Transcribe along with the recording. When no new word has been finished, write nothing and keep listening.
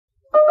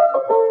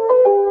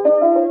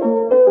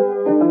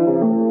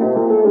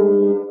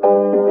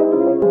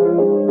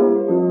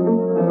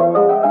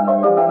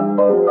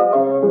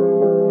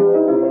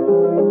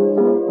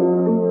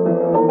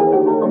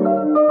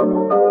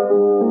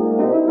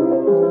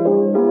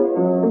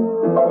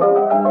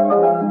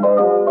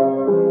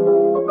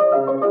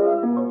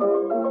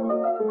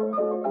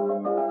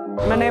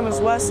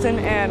Weston,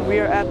 and we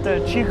are at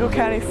the Chico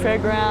County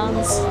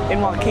Fairgrounds in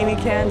Waukene,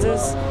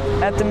 Kansas,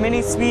 at the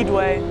Mini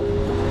Speedway,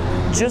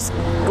 just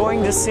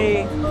going to see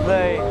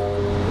the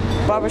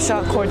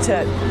Barbershop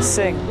Quartet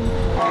sing.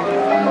 Coming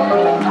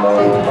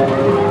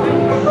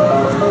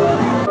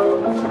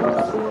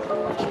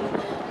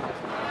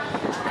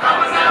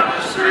down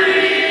the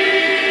street,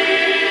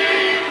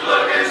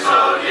 looking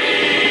so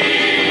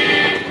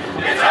deep,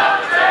 it's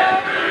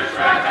Alexander's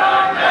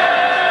ragtime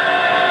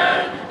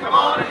band. Come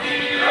on and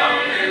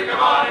hear,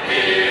 come on and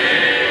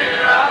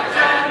hear,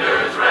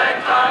 Alexander's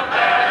ragtime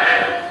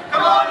band.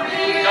 Come on and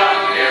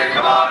hear,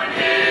 come on and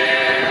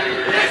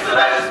hear, it's the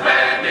best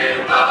band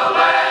in the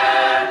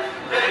land.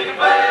 They can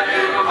play a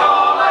bugle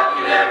call like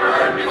you never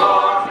heard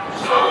before,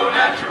 so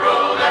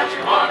natural that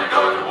you want to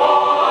go to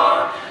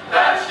war.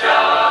 That's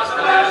just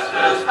the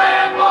bestest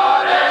band,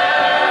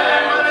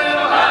 whatever.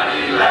 Little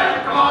honey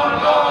lamb, come on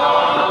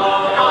along,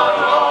 come on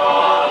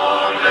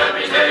along. Let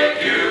me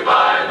take you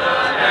by the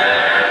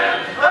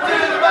hand. Up to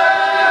the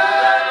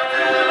man,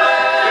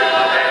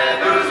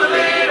 who's the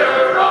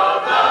leader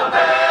of the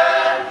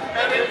band.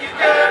 And if you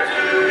care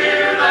to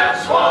hear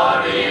that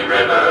Swanee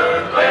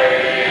River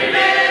played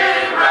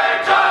in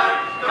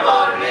ragtime, come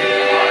on and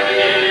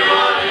hear,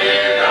 come on and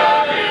hear,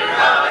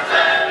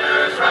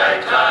 Alexander's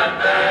ragtime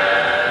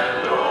band.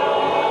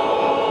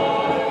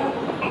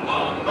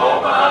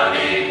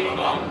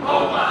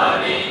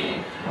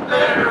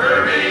 Better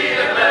hurry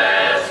and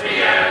let's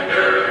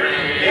meander.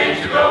 Ain't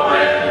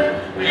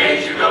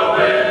you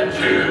going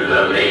to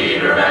the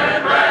leader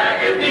and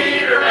ragged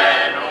meter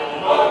man?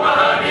 Oh my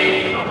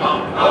honey,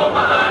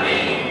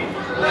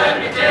 let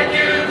me take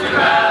you to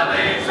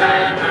Alexander.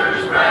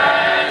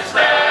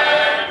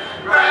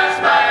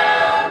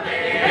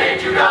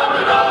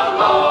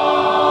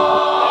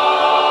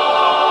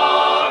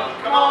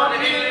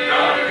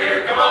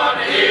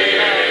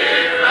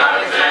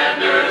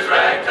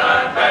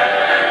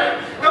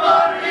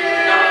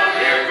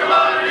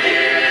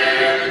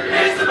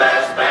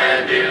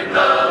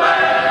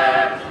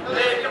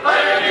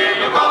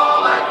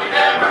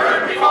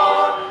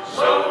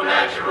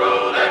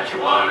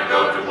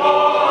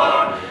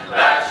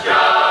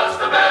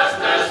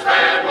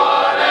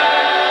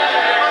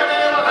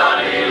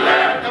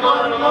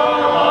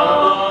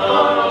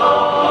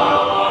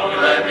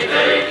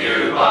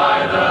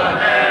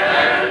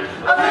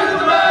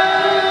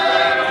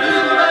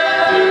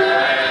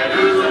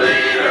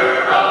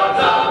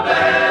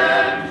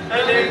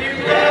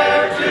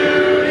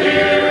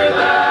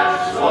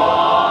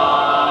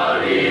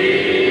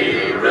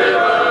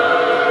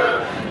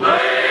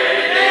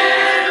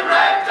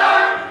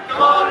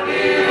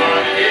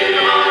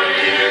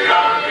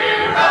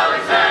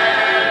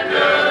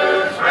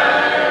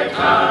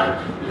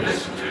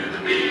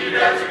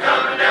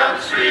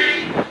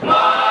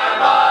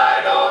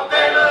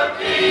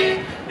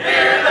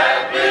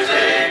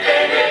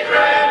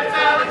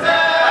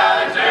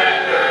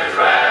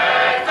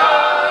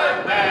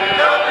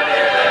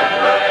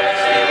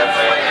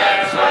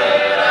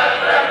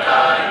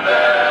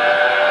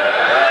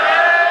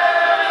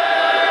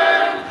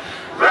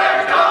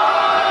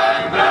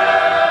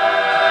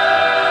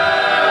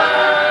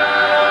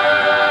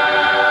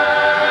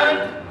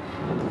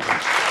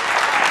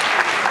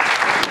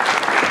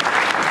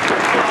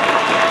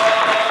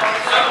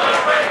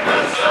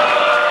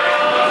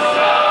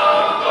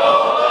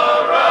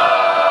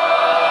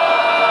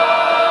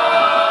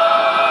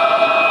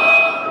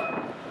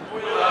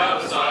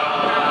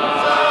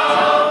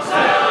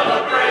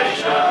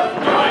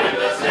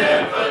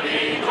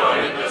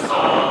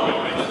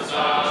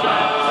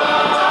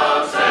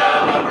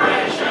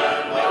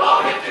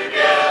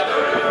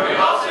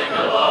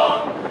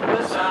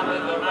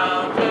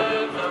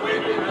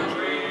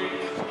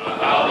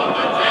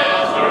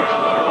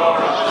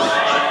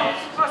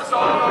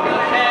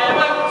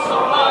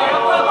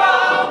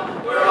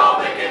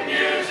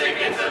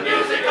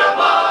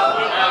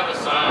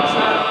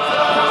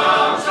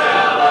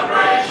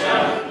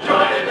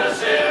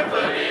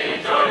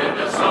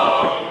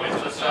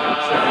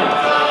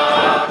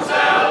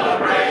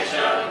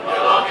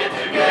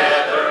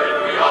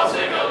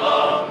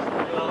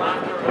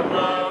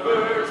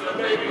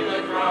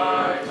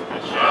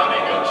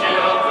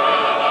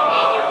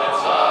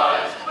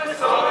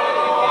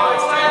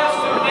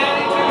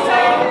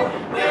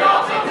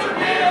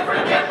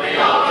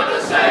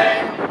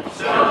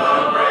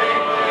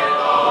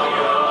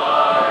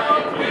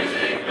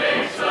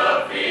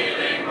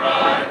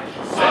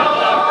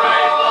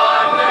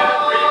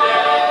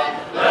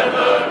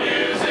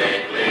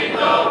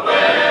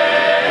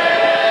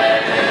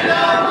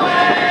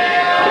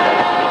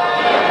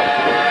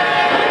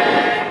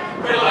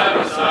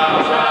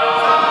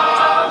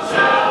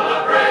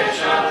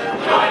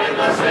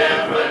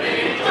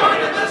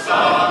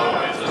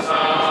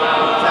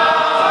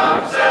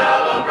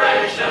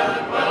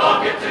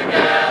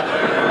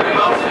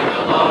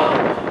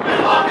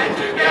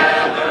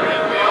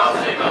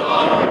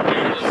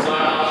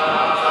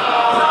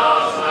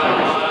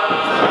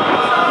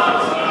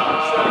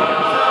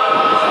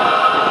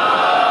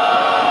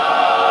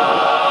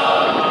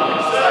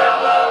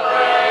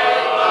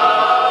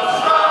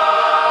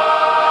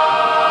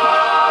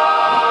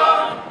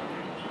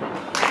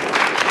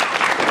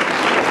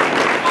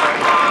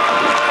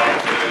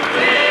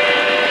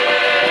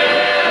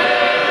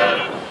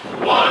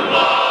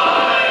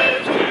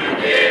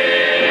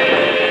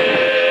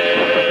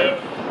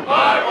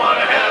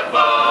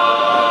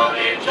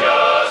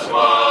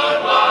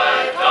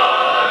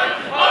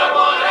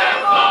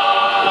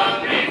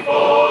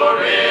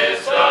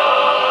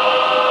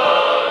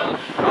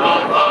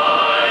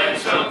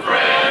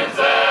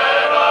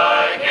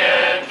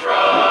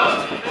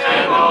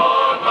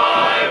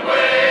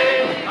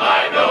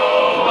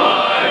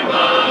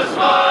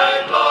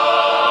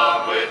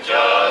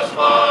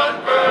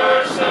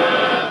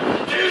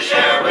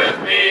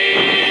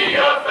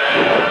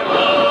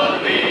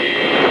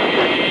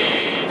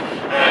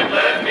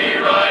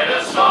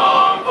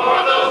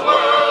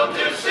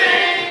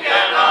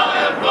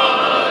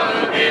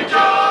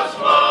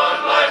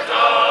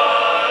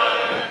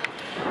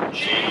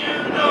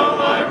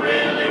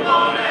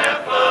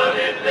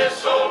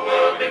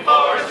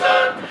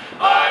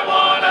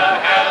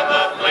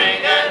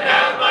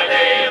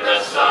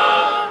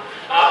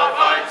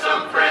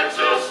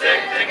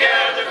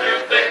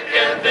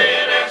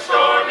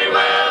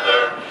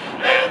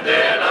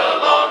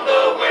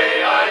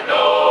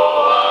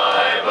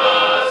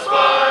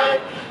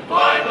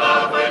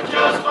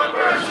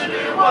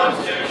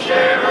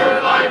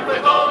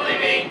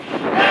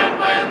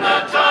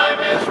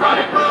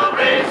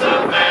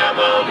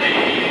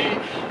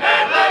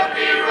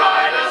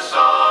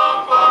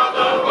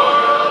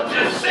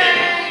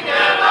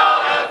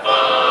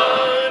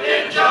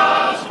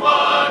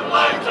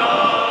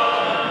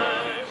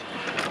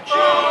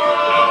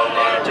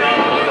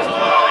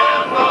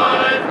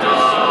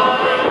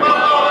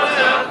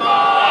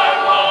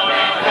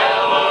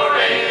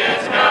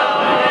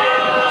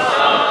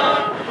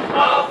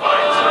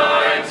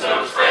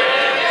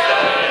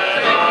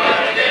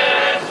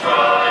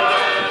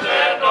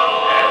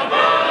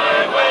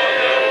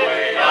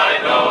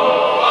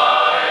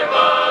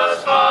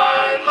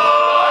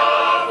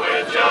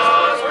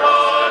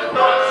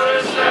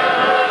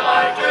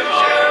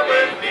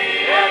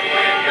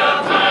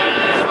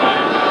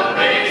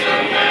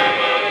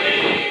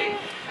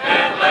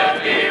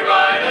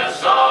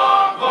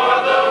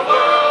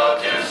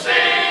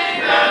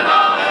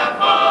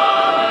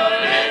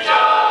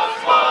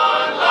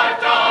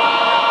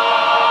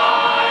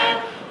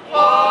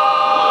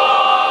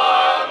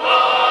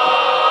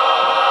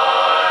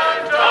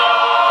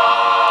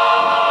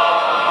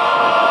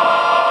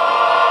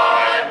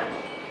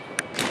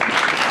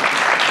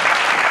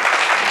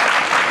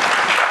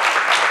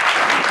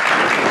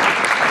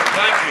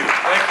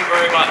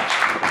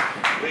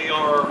 much. We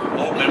are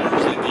all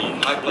members of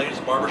the High Plains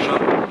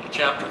Barbershop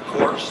Chapter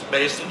Chorus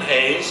based in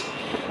Hayes.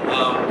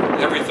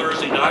 Every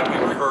Thursday night we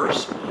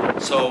rehearse,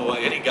 so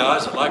any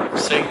guys that like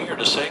singing or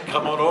to sing,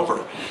 come on over.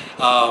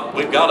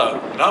 We've got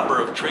a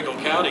number of Trinkle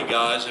County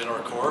guys in our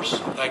course,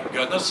 thank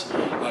goodness.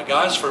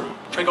 Guys from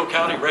Trinkle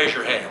County, raise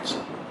your hands.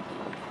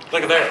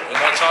 Look at there, isn't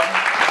that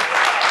something?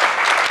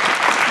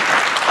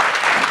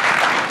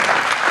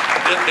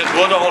 Is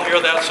Woodall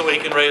hear that so he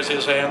can raise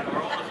his hand?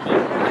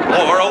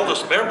 Oh, our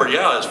oldest member,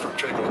 yeah, is from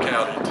Trinkle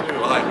County too.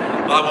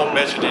 I won't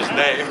mention his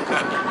name.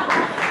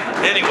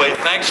 Anyway,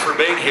 thanks for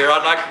being here.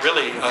 I'd like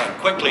really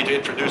quickly to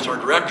introduce our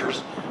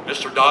directors,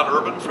 Mr. Don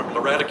Urban from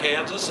Loretta,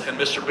 Kansas, and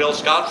Mr. Bill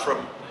Scott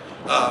from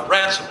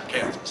Ransom,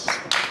 Kansas.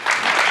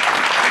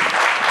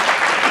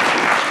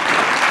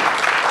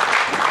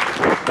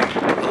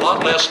 A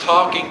lot less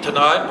talking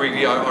tonight.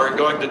 We are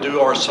going to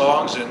do our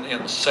songs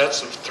in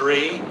sets of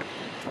 3.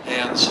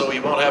 And so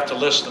you won't have to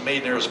listen to me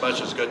near as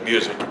much as good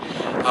music.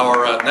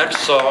 Our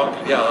next song,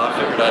 yeah, I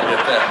figured I'd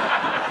get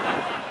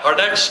that. Our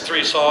next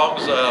 3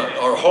 songs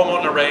are Home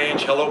on the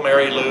Range, Hello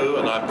Mary Lou,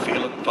 and I'm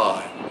Feeling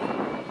Fine.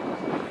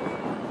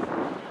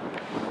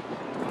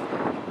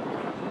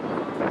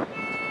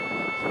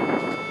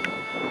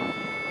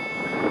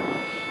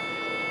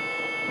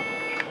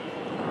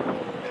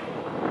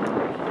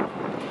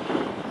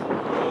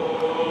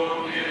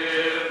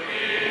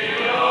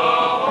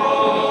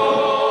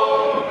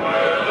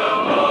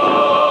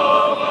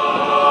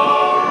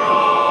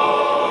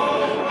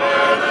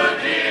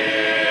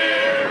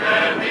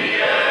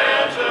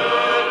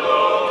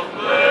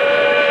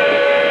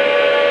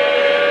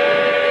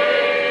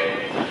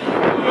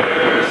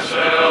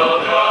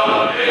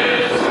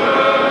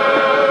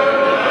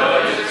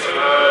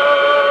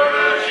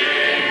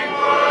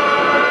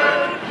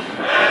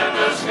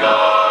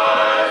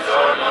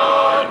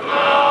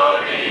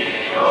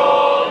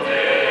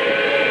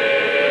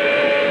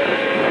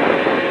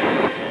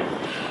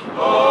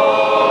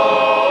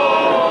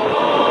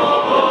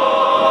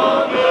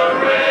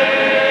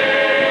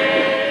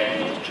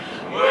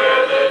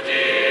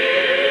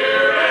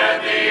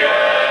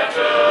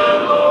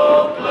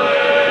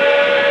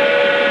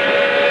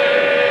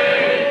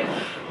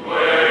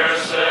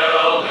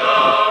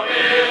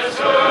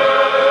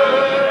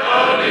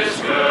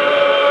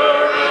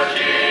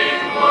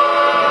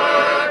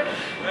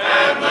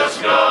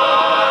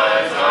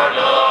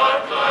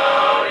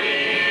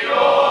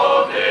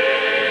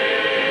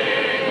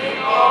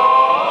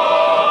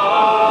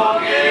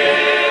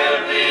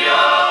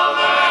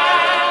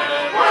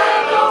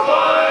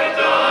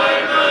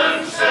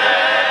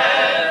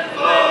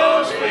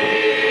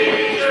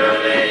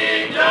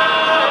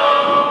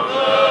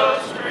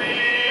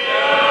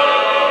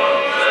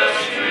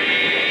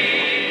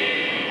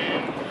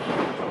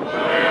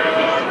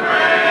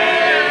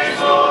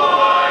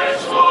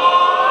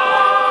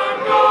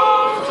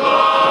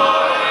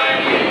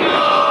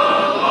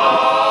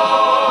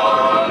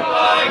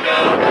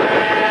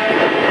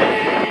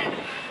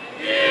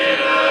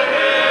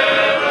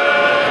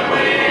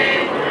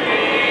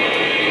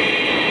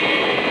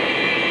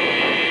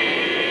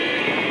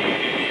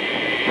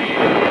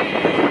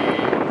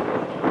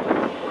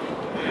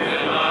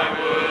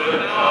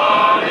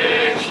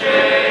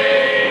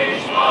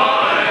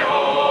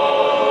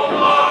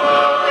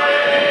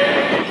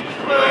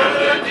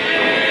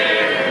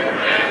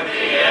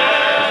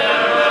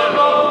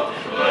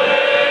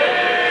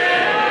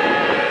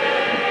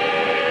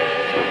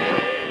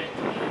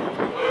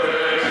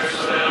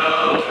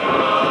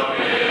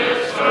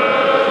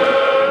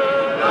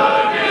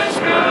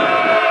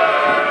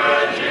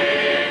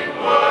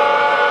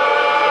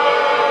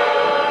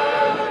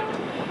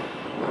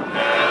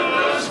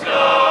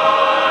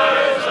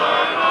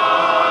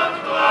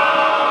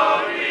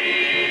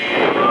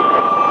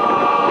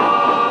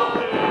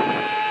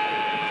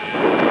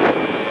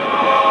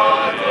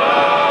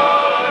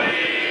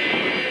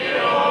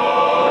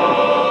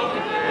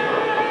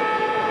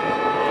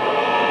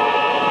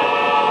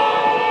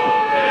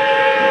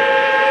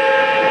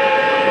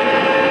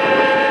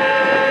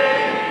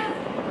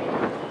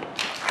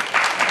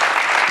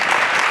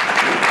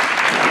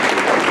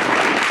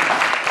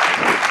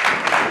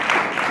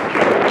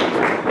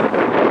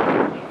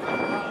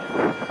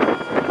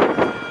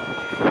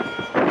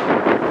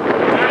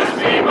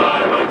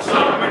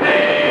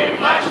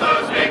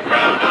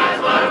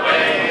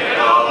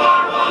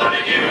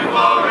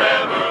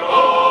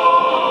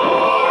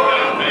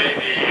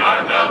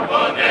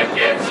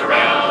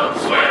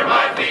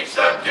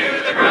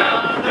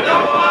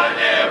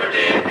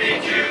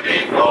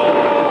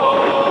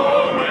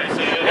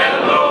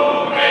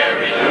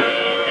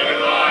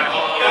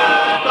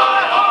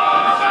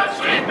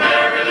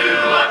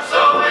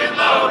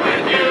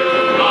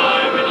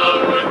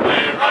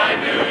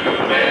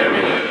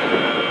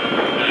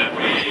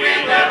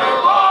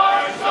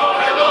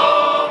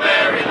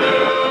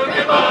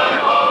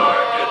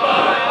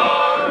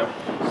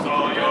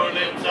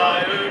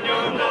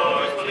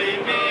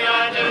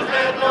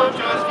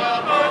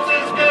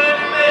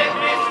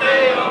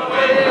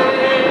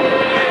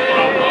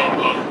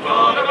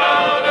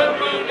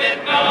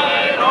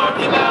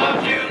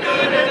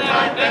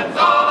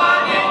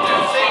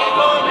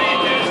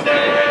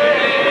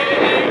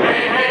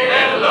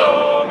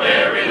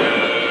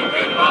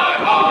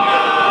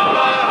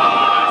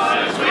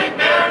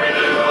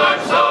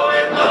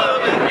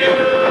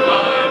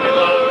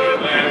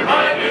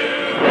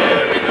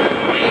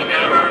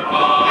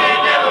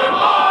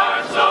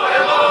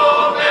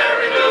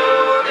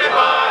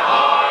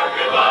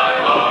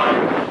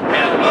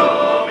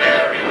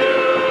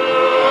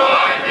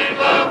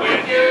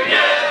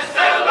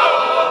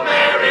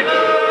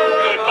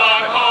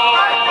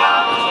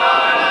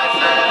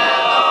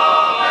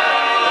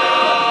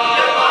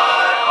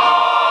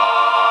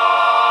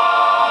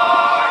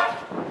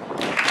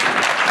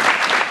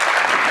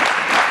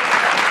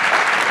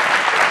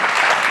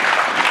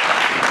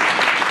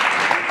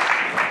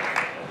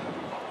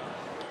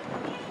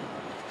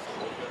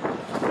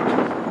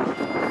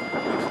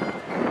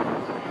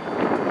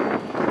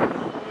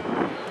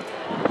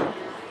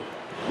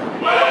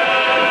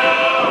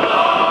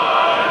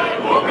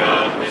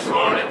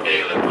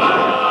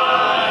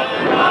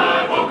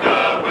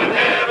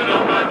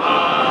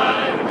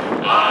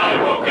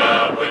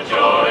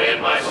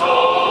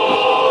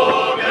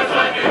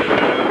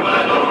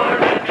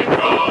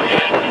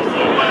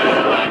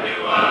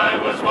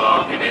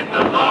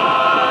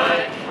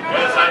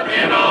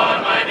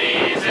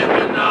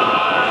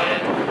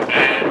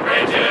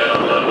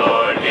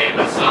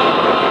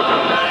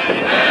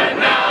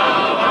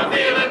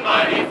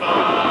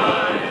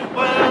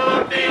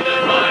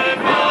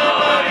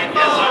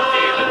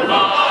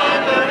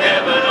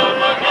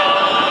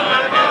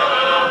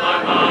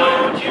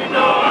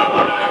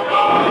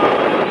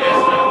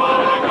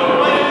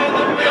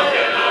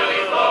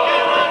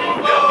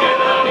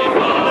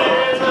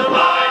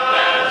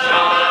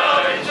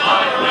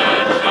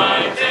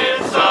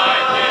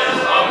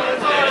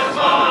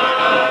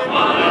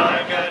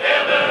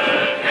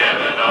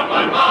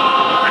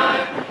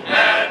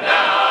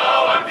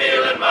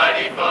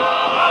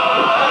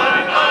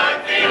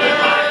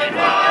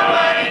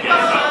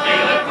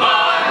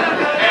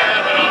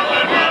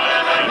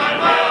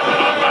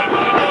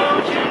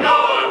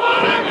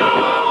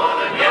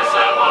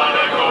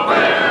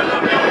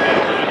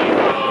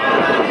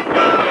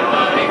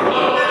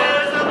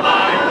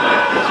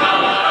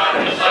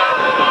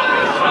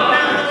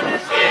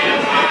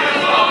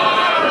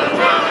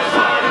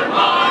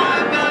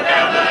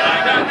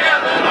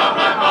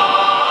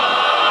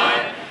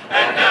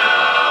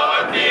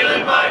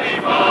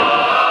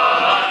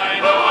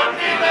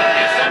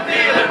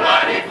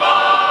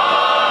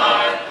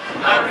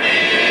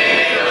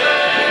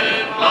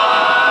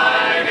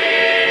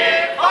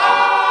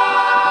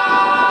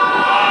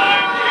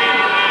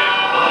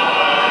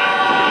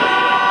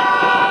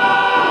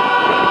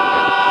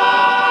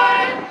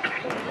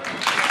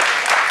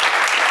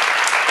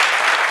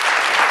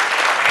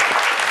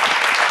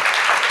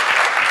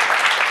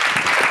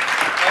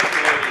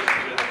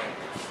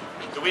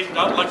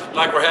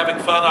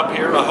 having fun up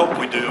here. I hope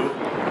we do.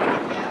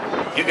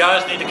 You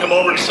guys need to come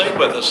over and sing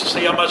with us and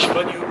see how much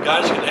fun you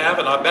guys can have,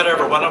 and I bet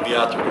every one of you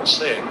out there can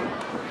sing.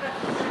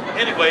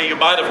 Anyway, you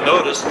might have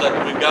noticed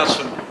that we've got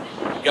some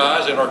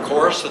guys in our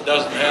chorus that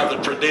doesn't have the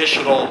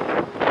traditional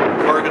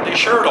burgundy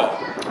shirt on.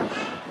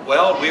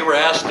 Well, we were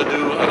asked to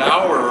do an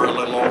hour or a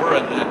little over,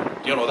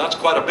 and you know, that's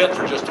quite a bit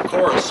for just a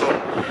chorus. So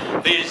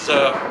these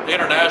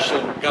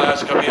international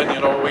guys come in,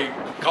 you know, we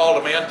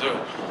called them in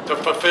to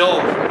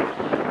fulfill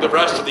the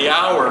rest of the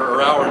hour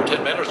or hour and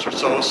 10 minutes or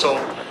so. So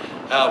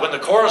when the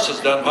chorus is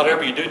done,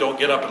 whatever you do, don't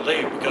get up and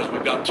leave, because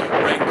we've got two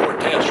great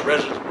quartets,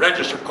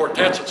 registered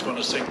quartets that's going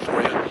to sing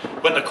for you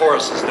when the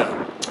chorus is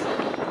done.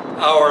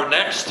 Our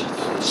next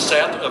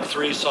set of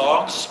 3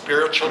 songs,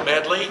 Spiritual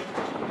Medley,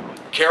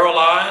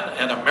 Caroline,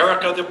 and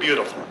America the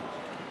Beautiful.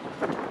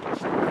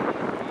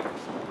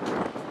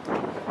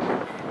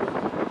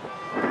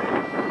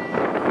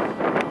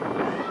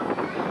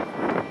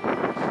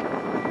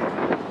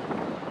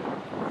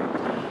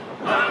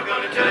 I'm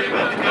going to tell you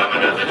about the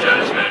coming of the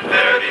judgment.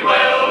 Fare thee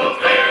well,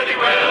 fare thee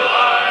well.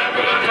 I'm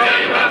going to tell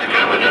you about the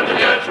coming of the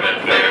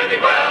judgment. Fare thee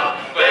well,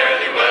 fare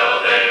thee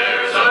well.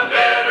 There's a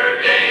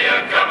better day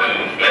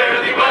a-coming. Fare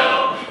thee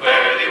well,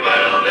 fare thee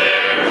well.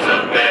 There's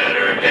a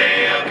better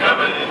day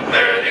a-coming.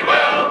 Fare thee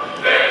well,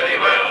 fare thee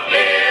well.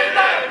 In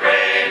that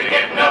rain,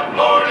 getting up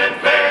morning.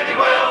 Fare thee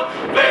well,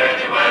 fare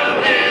thee well.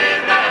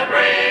 In that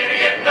rain,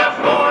 getting up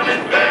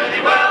morning. Fare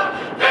thee well,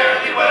 fare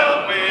thee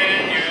well.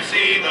 When you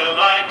see the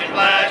lightning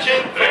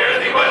flashing, fare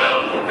thee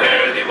well,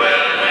 fare thee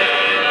well.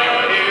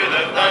 When you hear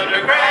the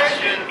thunder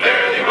crashing,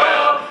 fare thee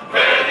well,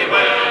 fare thee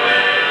well.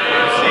 When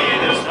you see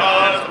the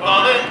stars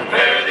falling,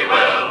 fare thee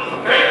well,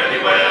 fare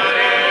thee well.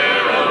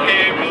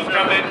 Gabriel's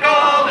trumpet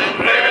calling,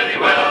 fare thee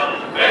well,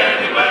 fare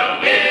thee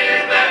well.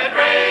 In that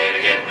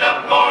rain, getting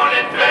up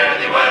morning, fare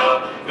thee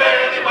well,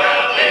 fare thee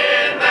well.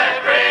 In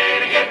that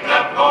rain, getting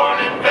up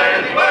morning,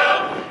 fare thee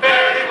well,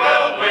 fare thee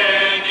well.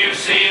 When you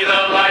see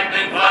the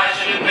lightning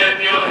flashing,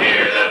 then you'll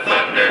hear the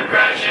thunder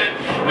crashing.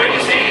 When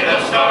you see the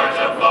stars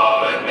are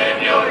falling, then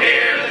you'll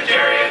hear the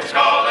chariots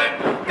calling.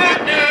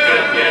 Good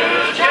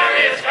news,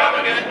 chariots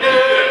coming, good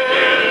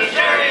news,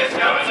 chariots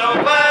coming. So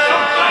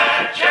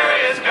glad,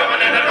 chariots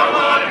coming, and I don't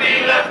want to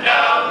be left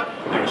out.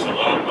 There's a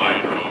long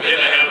white robe in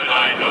the heaven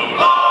I know.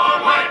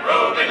 Long white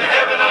robe in the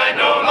heaven I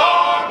know.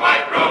 Long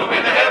white robe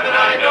in the heaven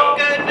I know.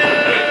 Good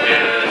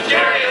news,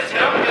 chariots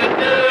coming, good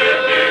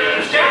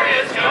news,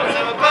 chariots coming.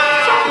 So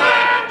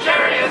glad,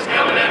 chariots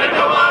coming, and I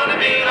don't want to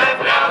be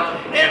left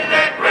out. In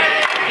that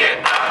rain, get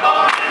up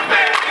morning,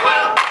 fare thee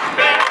well,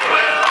 fare thee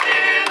well.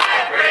 In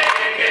that rain,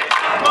 get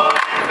up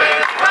morning, fare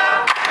thee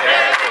well,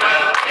 fare thee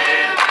well.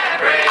 In that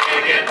rain,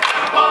 get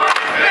up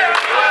morning, fare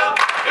thee well,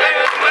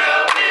 fare thee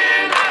well.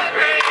 In that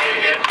rain,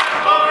 get up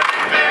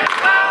morning, fare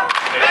thee well,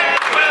 fare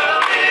thee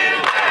well.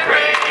 In that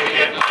rain,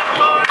 get up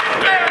morning,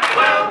 fare thee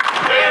well,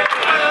 fare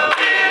thee well.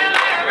 In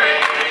that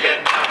rain,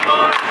 get up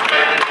morning,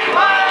 fare thee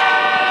well,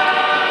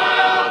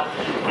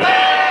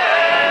 fare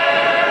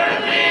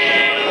thee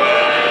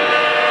well.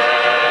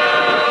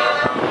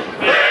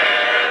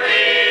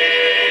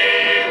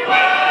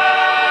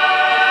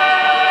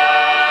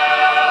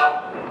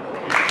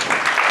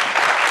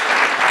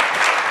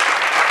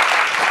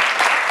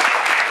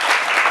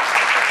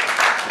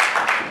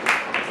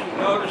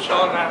 Notice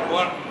on that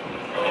one.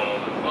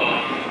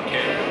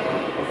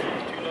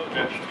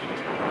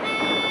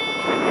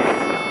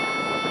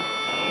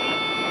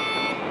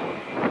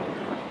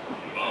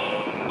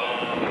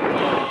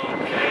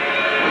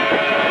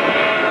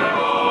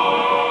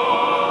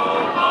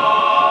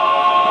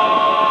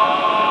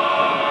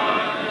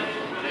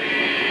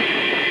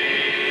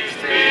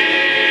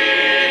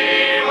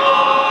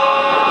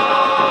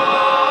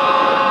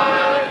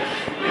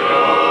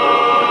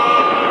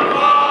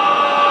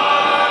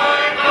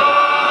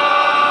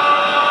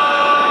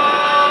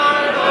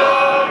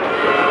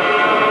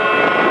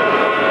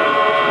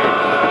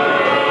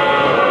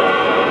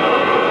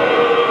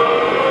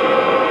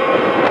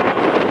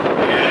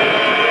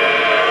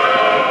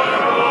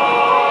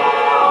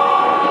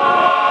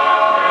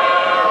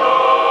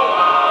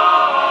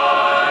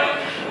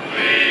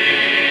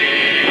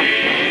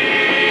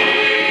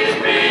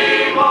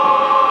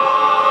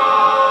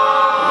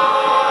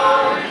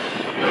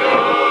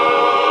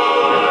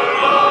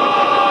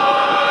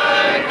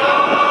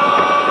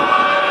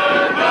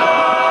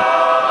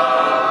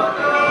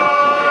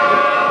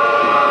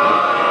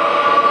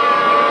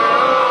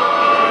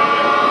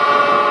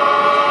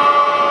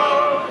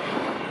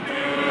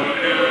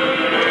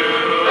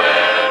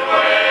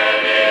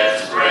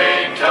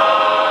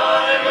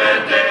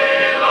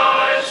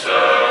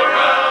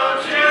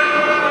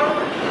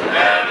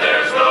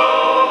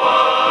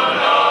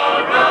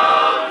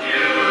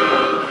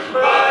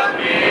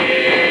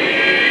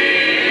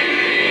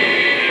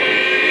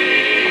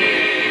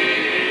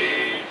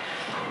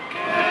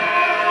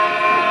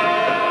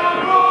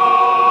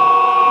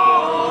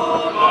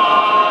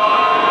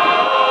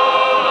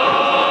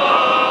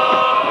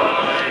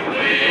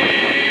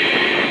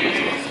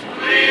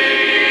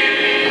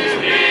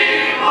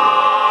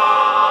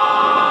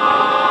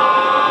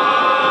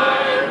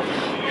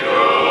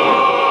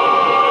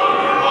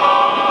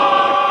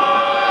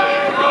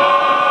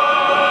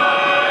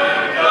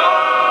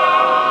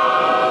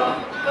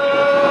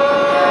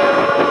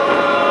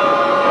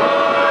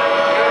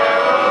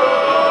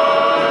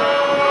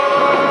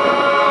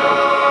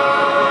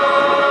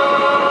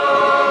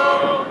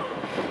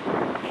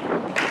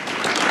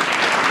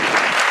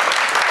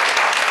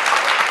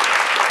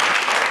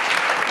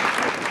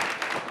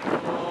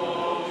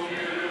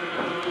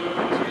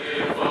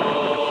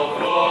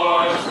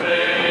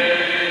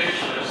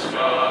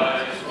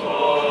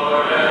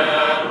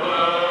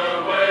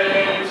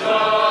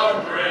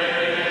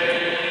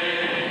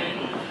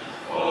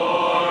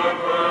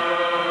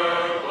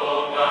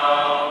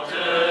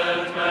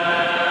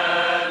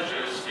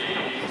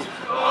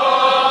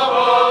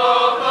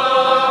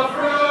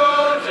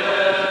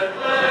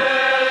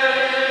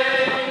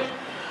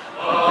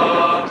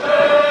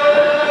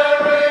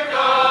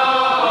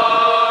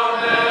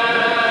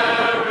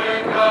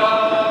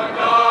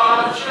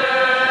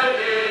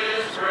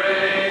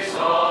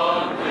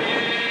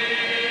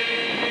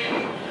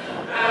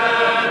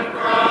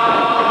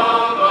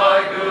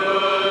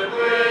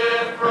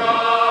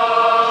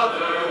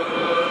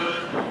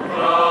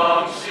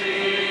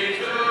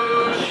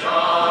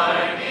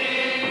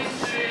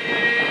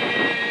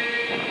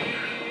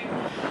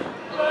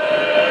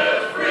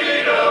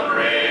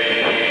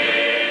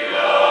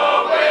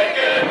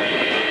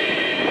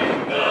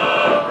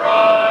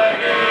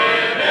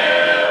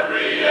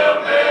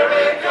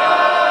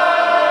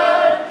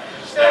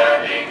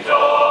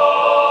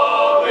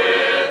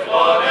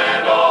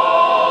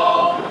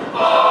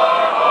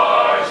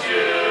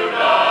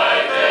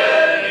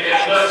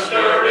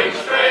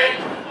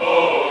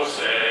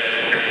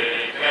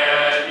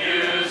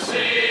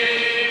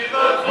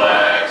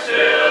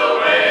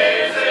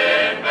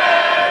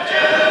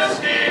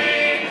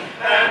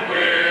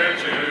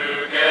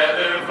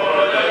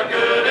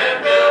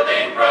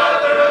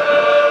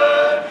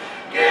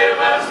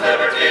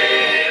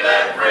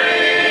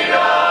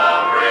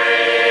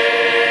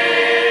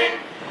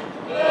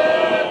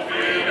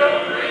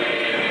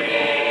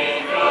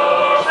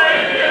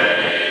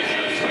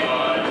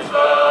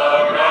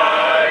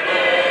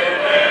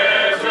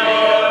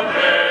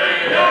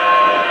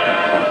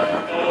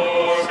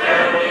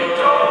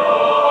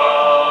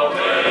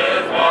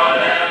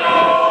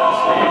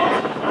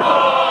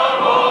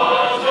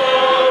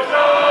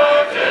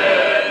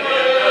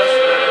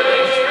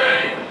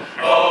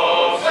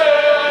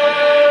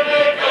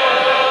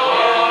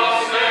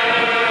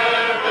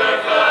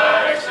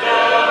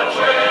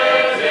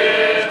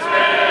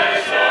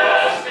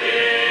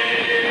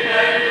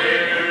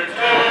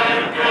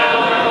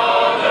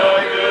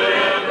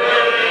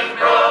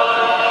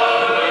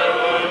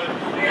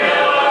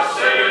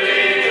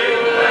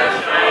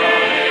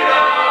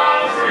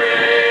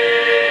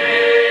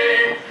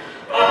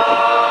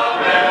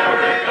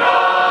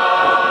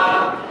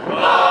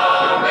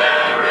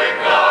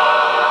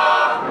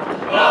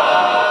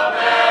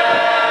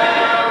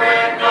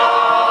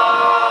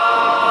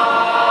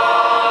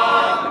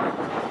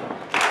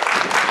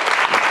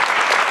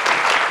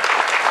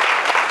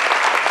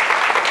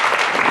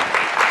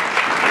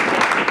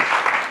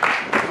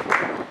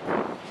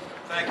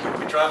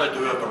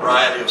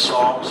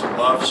 songs,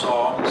 love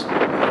songs,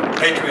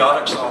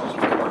 patriotic songs, of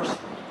course.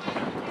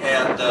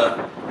 And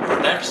our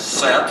next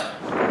set,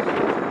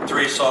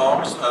 3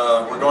 songs,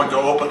 we're going to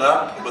open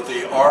up with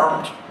the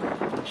Armed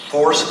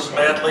Forces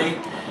medley.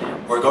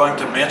 We're going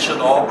to mention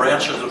all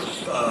branches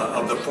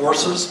of the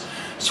forces.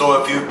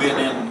 So if you've been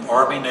in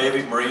Army,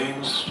 Navy,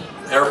 Marines,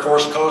 Air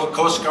Force,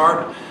 Coast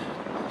Guard,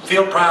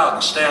 feel proud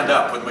and stand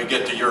up when we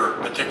get to your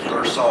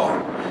particular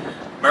song.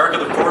 America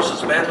the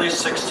Forces medley,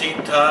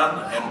 16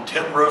 Ton and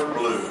Tin Roof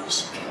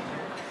Blues.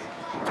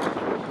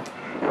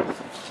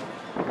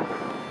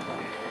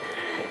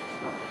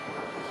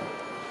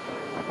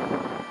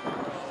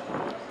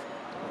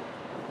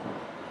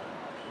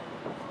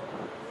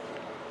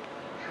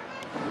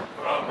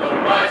 From the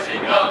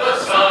rising of the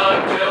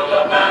sun till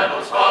the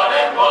battle's fought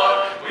and won,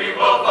 we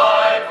will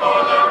fight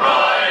for the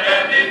right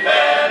and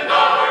defend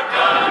our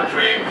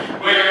country.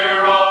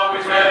 We're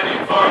always ready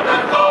for the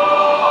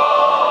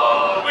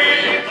call.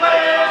 We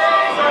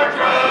place our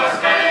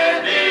trust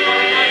in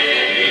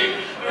thee.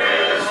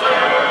 We'll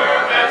serve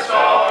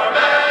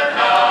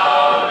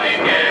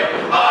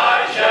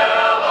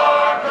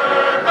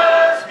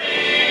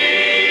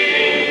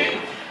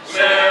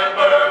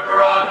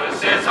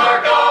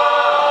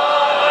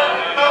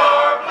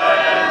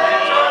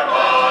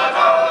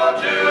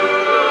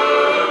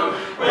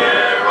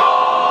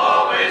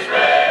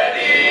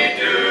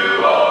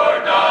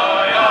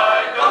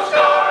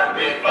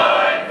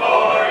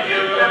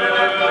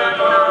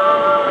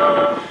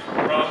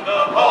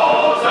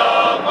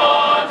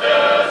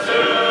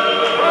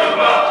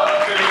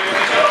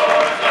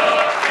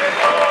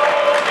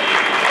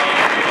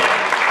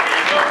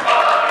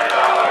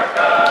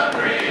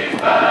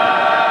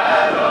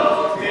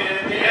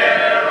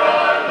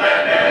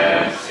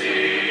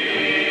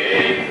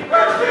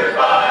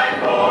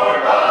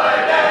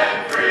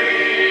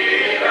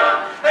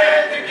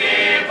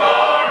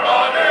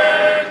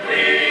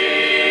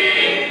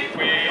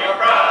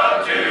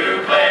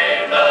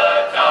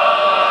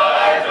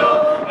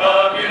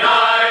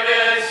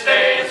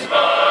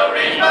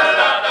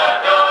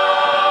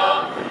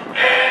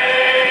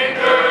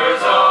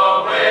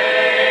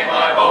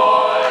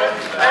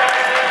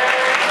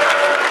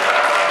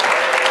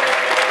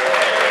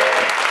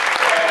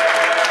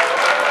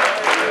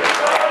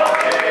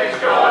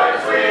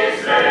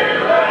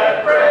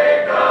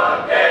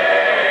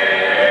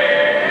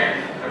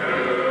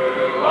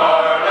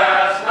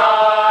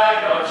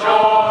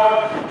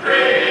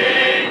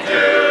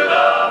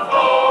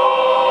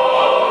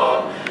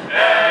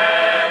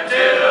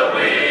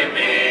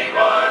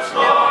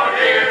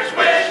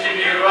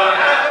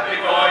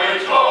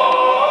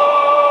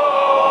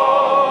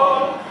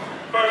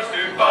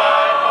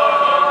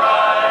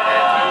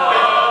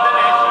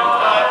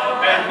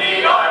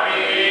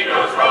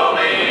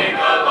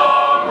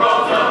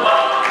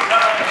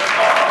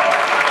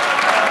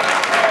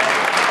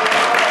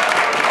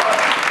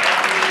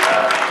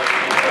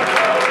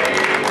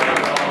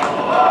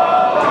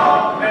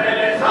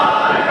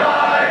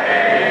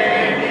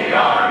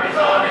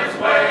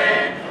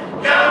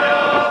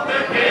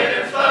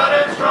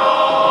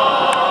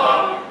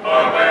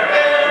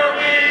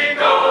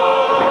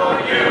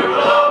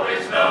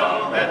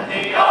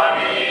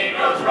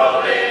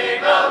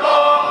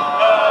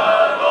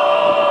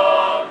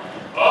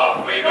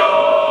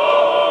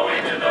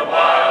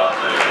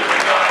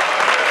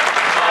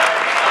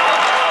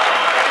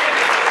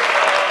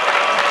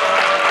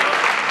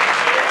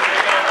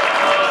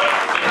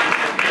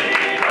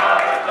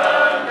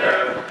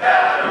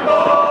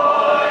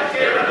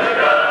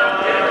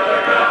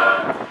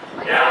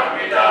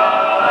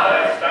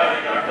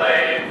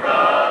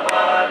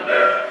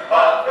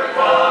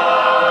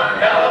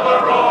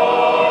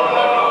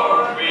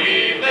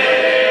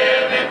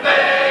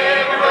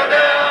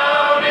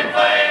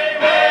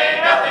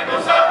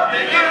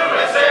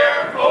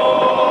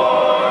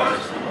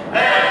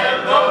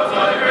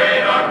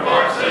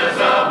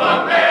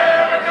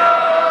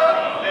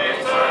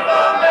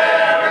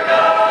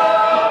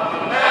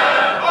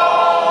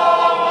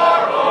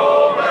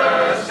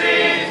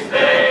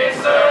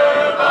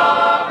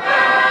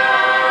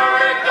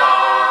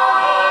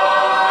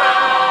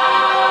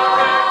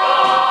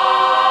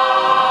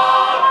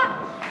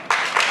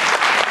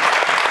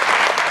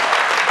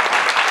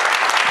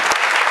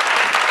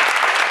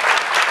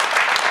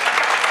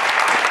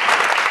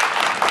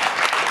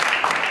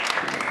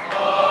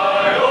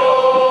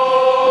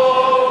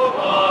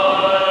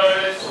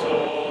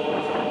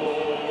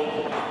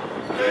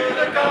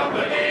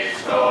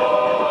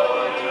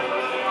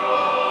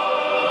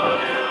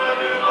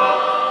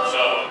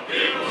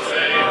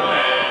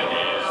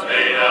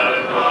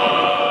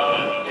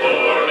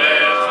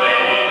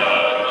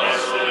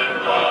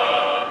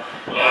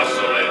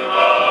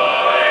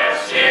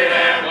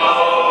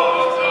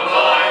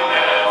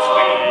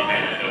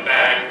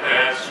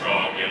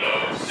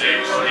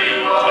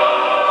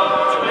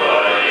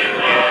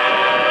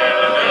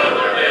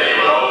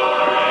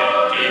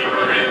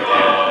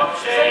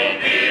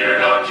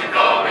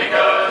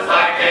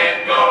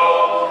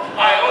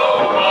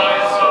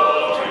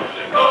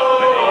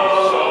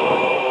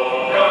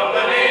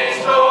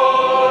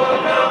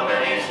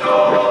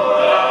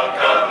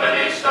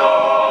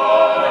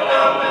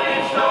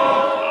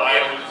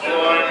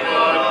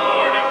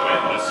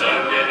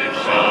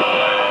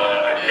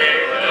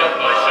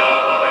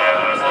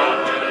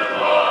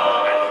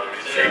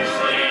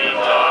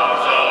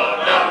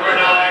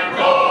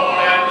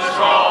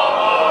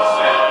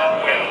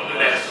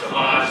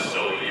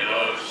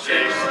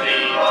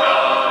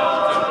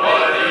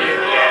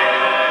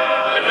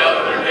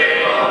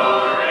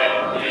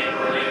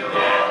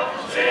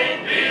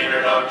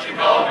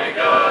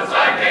 'cause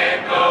I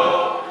can't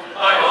go.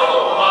 I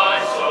owe my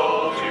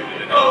soul to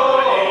the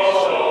company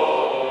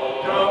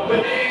store.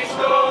 Company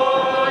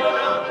store,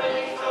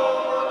 company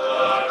store,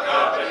 the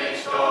company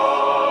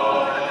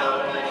store.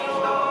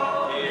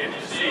 If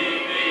you see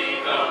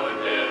me coming,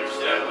 better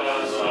step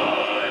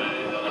aside.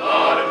 A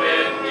lot have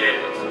been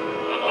given,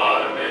 a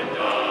lot have been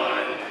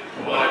done.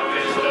 One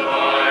fist of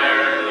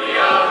iron, the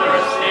other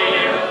of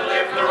steel.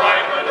 If the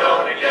right one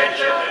don't get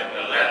you, then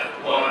the left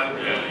one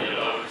will. You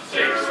load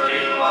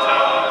 16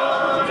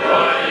 tons.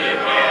 What do you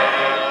get?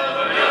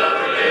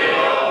 Another day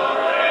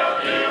over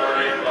after you were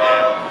in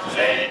bed.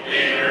 St.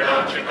 Peter,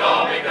 don't you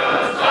call me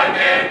 'cause I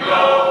can't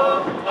go.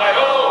 I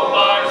owe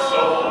my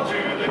soul to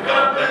the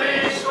company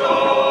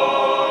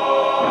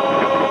store.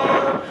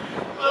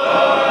 The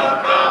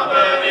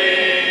company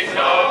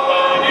store.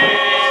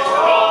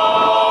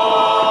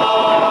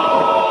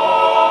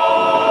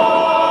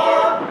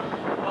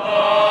 I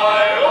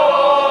owe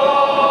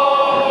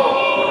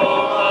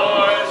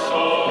my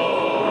soul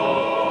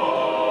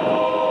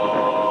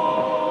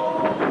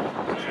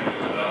to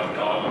the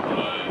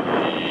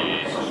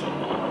company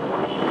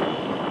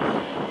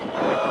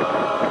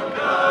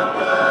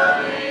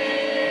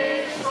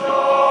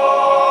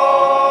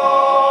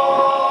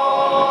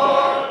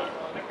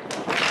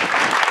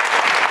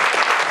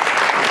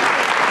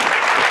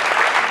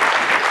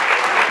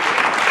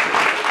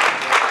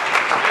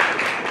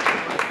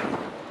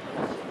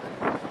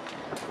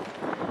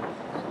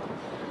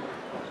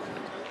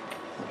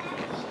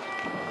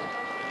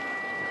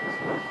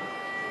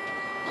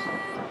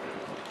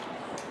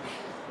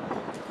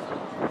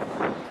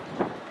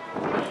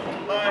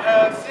I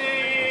have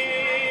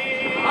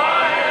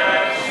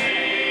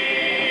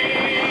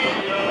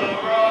seen the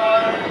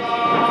bright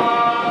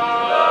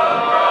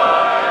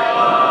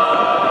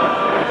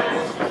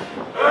lights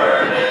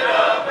burning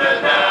up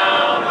and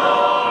down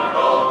on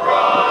old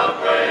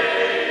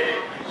Broadway.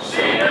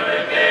 Seen them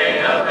in Gay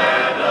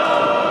Havana,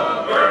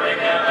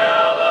 Birmingham,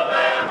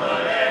 Alabama,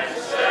 and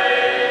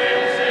say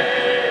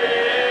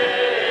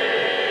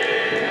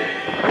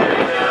they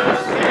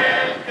just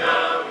can't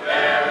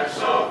compare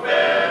so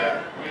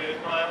fair with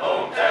my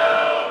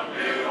hometown,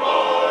 New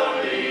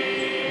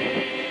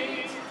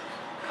Orleans.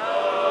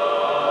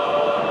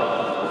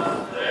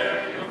 'Cause there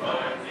you'll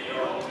find the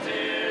old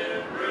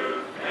tin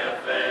roof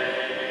cafe,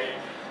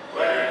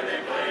 where they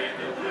play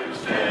the blues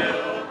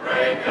till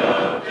break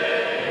of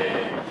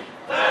day.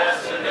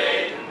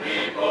 Fascinating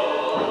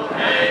people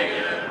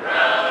hanging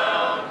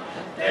around,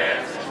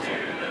 dancing to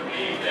the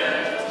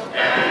meanest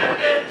band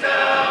in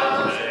town.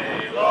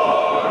 Say,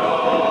 Lord,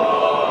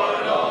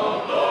 oh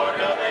Lord,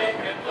 how they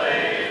can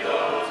play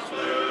those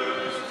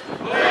blues,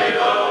 play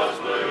those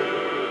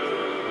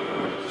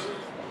blues.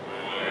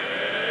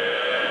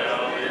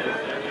 Well, if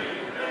the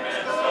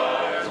Newman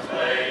starts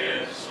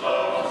playing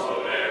slow, so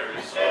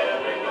every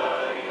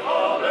everybody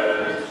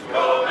hollers,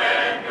 go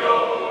man go.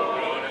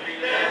 Gonna be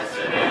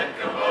dancing in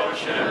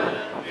commotion,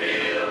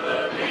 feel the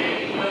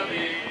beat.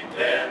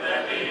 Then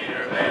that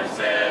leader man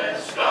says,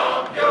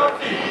 stomp your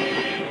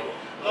feet.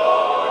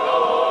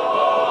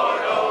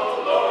 Lord,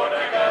 oh Lord, I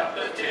got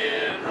the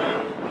tin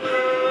roof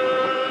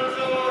blues,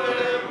 oh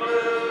them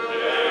blues.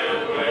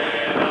 And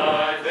when I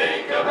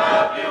think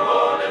about New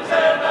Orleans,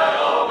 and I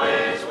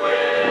always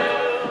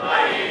will, I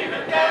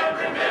even can't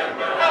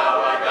remember how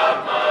I got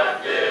my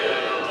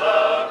fill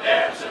of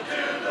dancing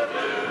to the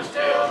blues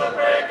till the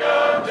break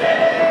of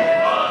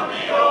day on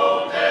the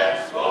old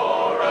dance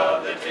floor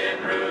of the Tin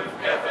Roof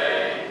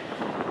Cafe.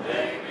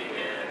 They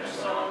began a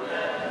song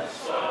and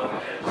sung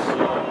and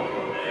slow.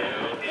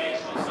 Little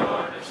people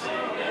started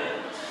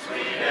singing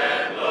sweet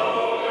and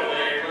low.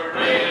 They were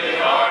really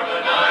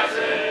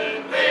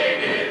harmonizing, they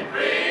did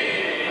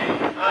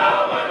ring.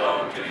 How I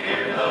long to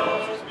hear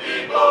those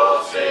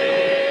people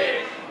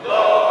sing.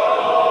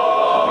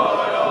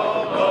 Lord,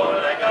 oh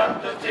Lord, I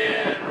got the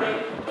tin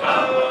roof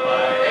top of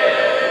my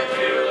head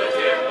to the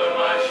tip of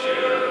my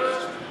shoes.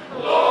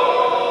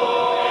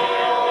 Lord,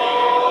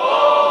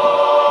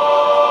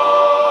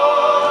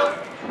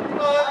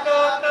 I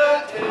got the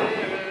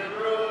tin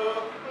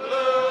roof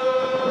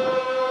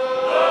blues.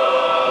 The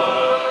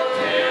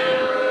tin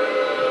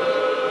roof.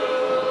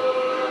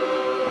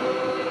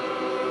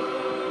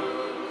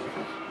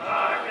 I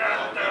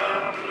got the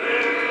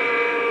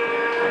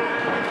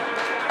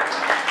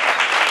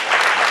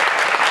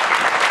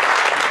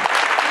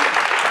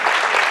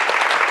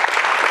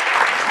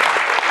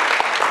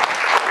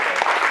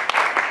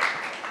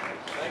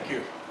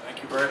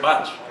Thank you very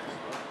much.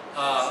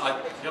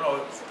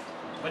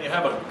 When you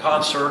have a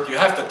concert, you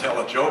have to tell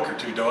a joke or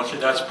two, don't you?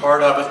 That's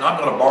part of it. And I'm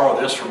going to borrow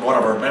this from one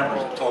of our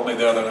members that told me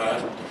the other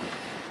night.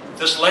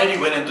 This lady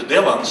went into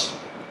Dillon's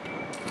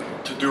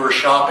to do her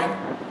shopping,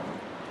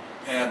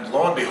 and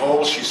lo and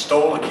behold, she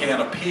stole a can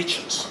of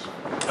peaches.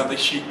 And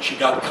she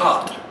got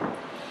caught.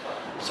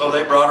 So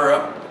they brought her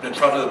up in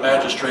front of the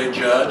magistrate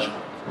judge,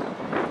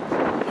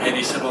 and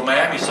he said, well,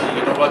 ma'am, he said,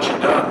 you know what you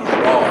done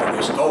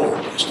was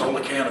wrong. You stole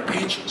a can of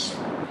peaches.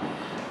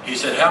 He He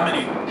said, how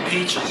many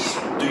peaches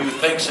do you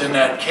think's in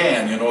that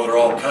can? You know, they're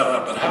all cut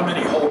up, but how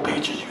many whole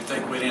peaches you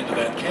think went into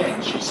that can?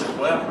 She said,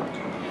 well,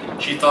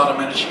 she thought a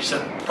minute, she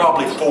said,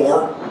 probably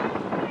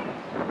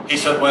 4. He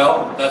said,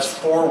 well, that's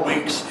 4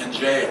 weeks in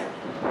jail.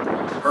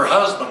 Her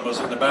husband was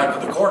in the back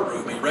of the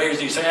courtroom. He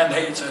raised his hand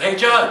and said, hey,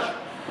 Judge,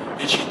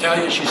 did she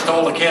tell you she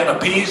stole a can of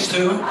peas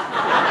too?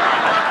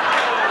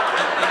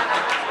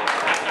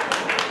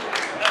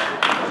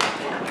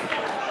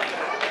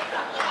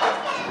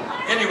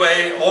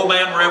 Anyway, Old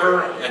Man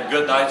River and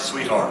Good Night,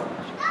 Sweetheart.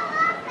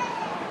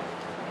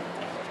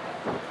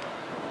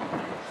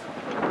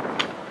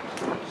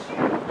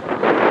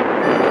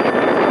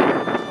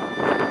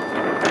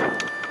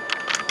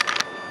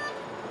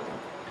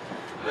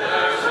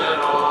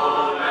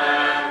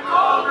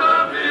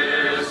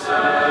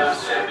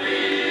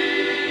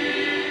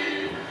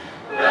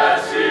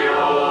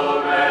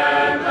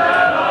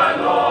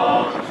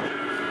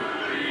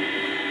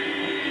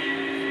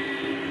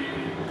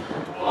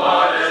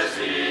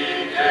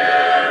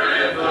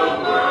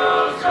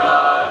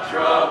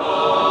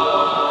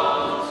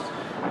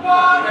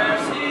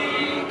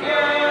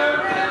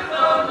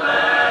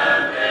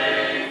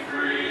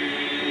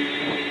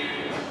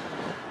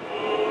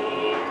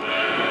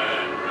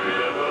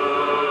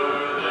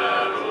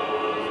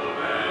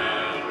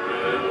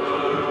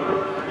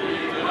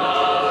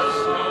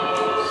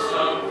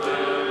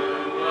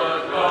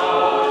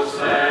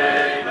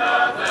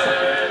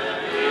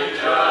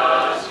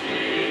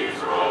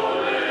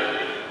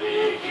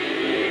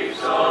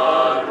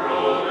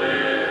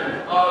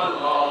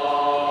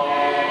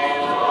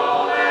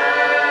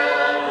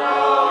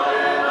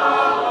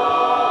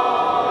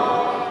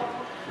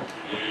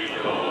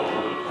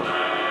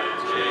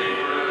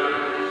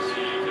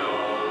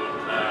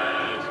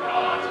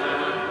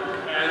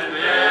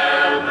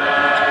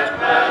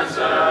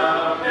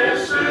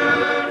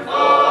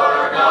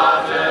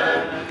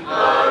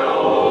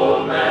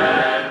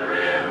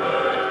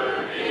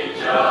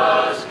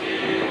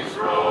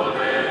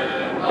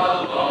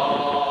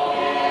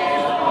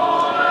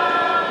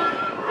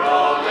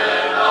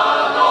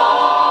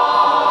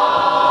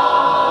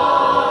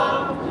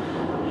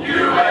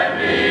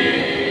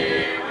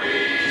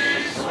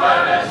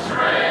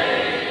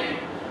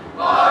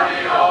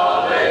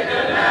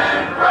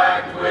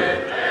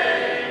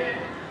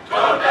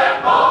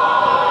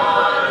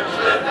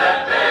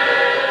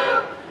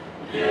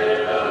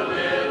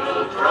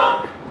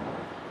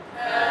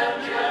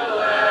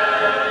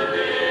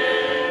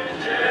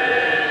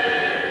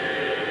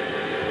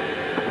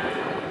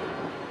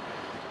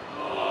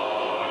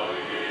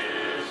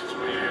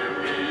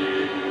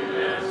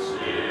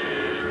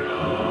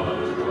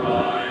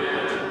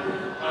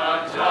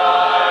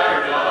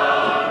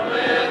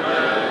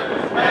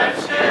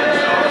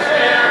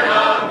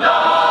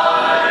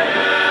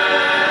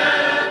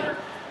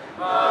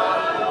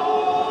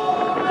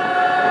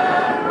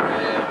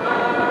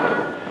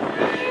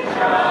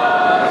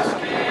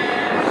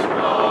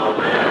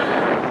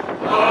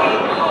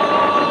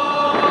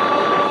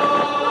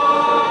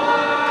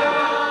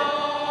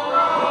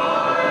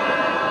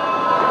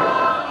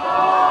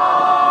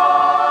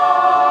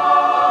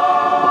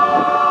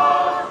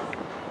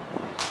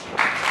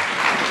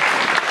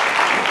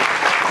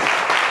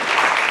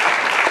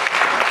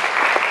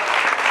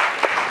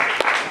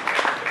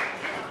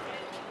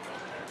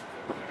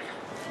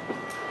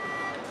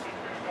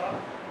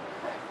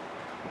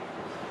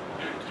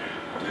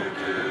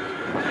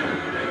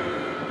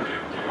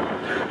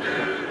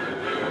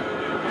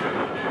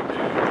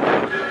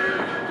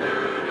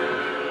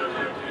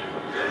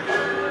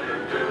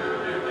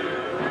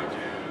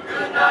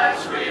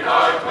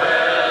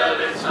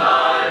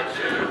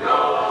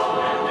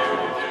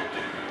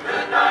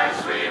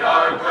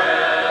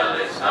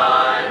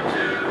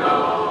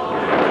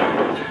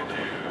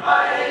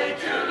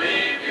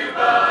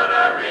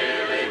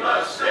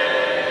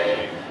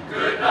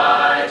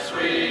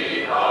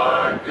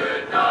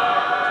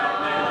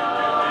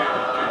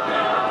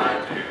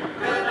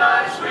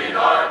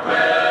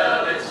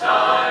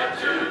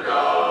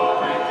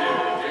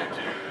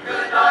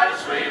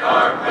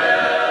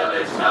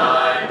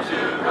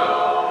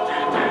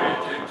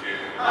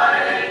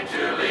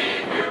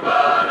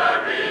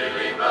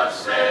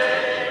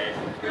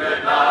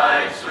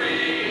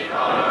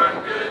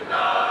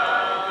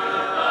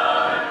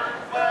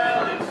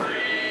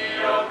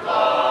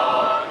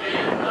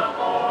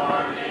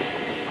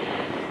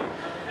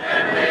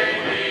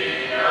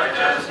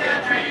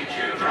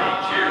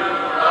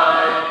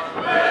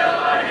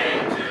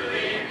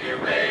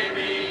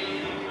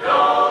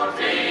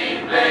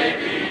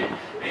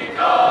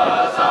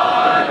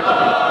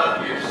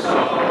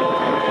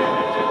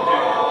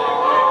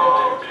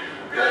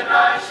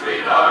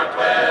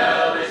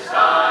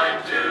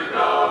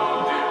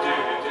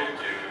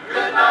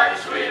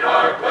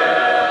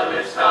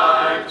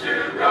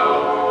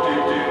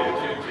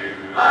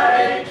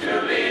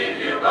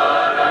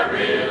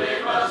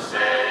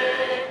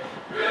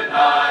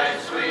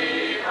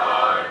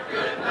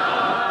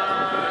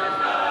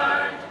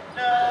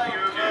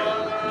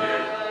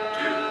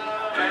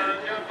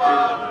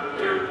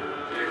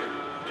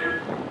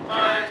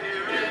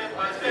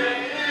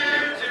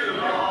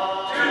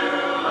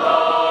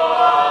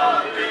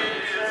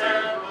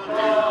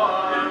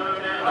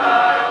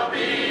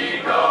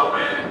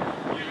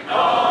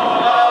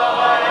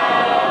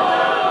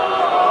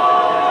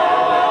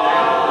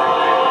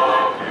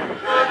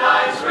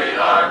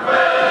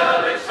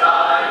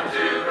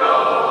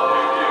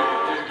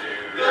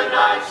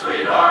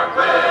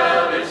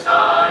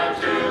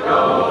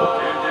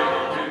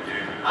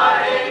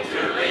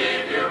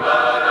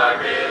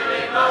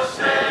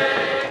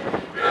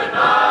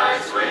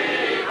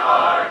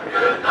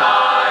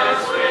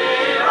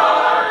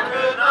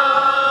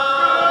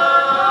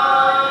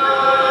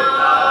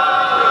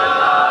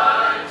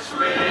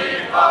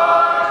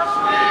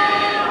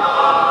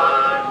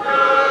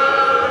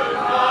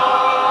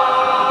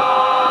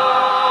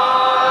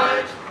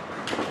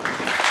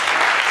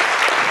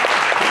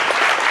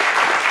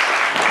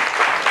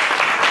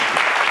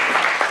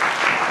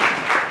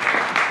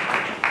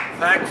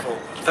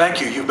 thank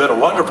you. You've been a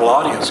wonderful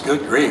audience.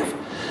 Good grief.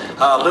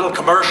 Little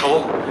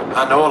commercial.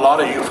 I know a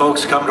lot of you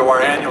folks come to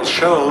our annual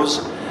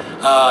shows.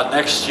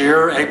 Next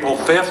year, April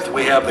 5th,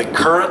 we have the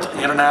current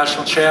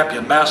international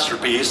champion,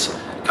 Masterpiece,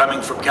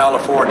 coming from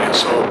California.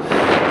 So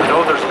I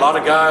know there's a lot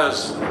of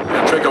guys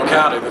in Trigo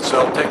County that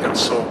sell tickets,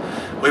 so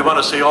we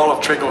want to see all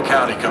of Trigo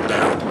County come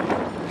down.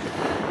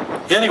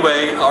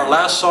 Anyway, our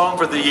last song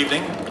for the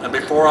evening, and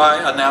before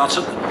I announce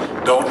it,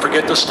 don't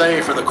forget to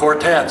stay for the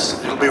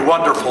quartets. It'll be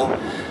wonderful.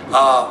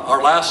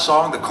 Our last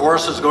song, the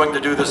chorus is going to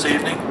do this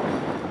evening,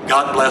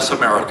 God Bless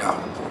America.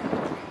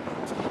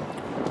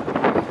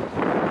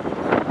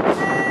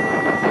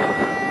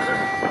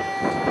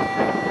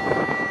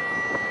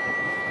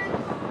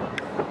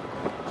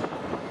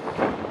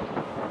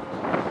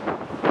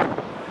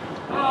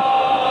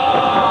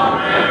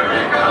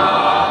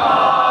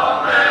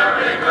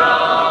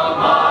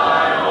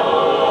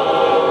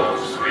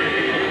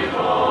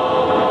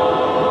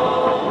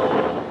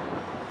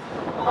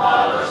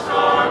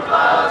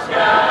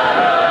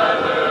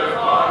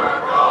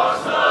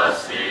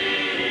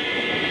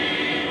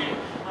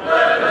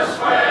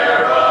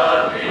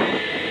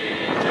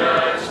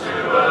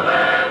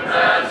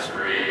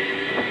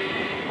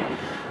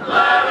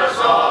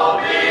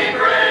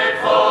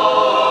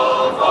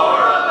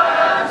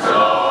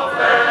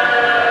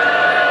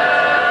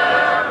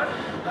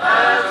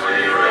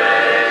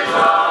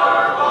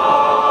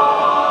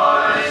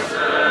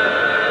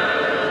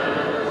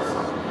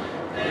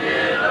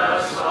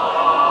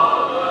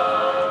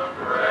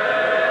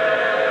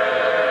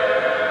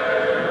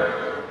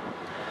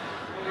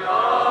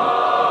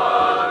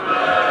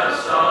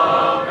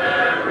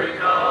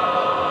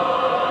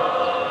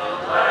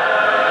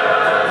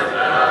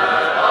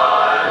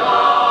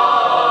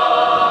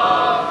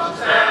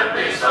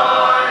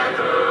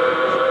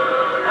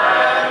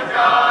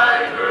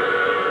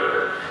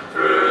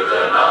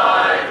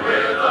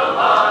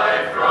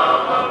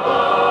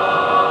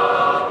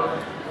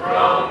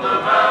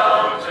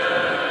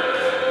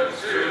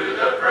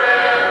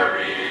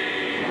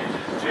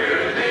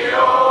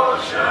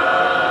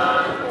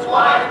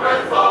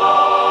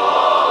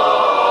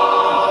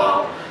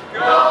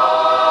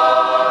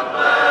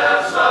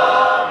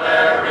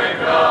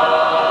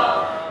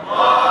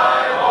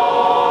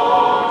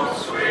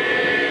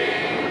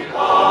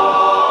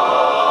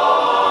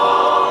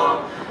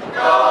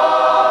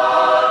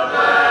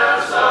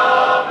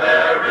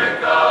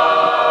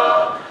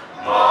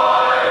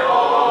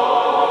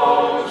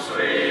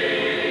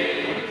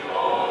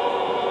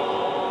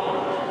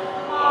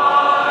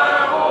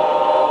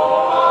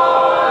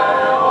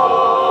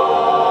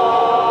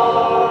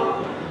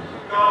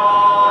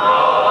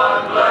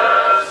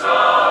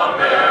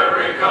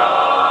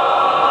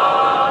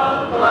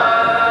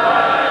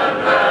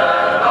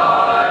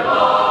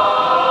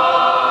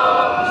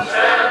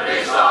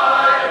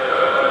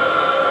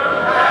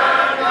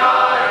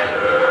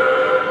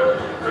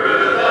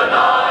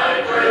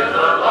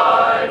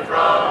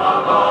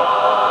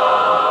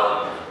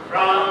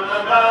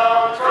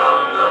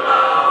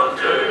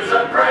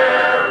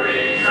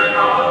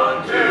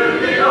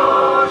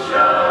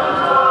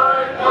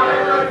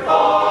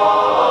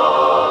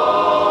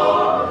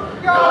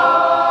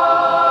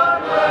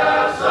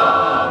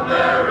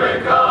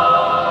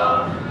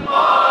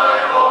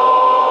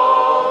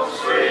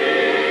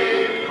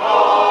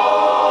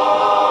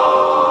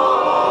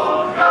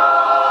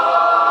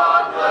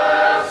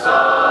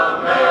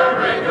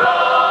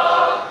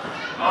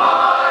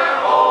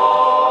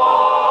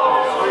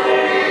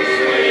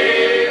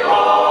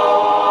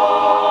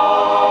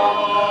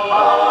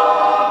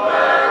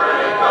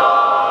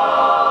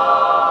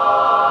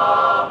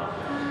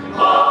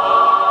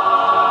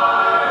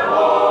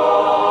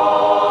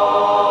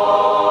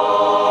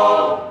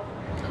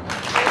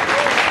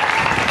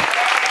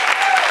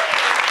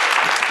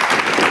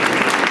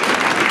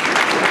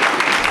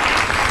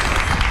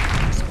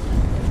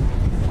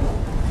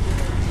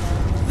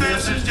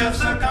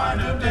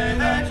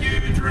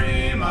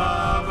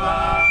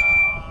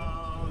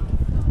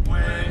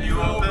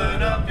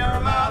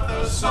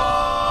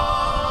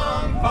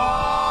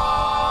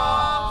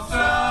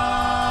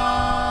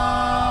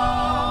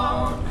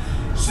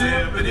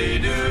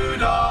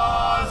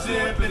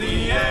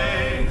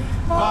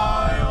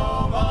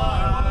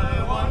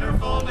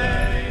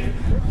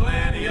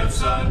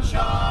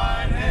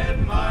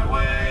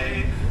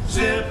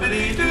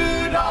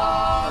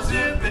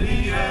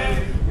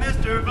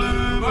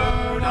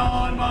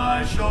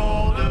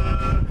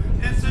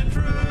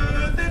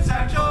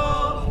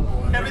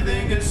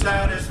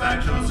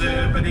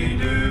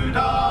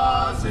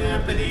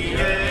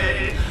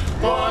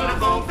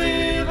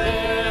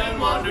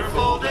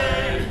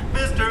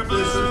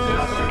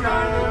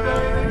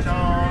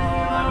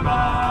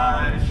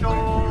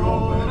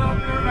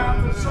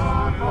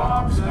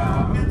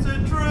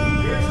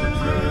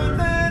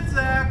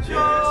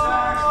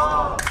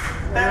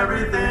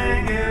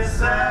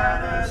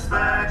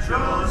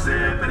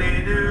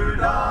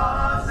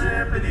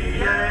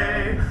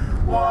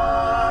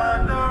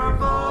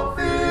 Wonderful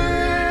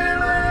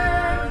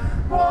feeling,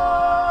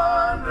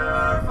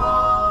 wonderful.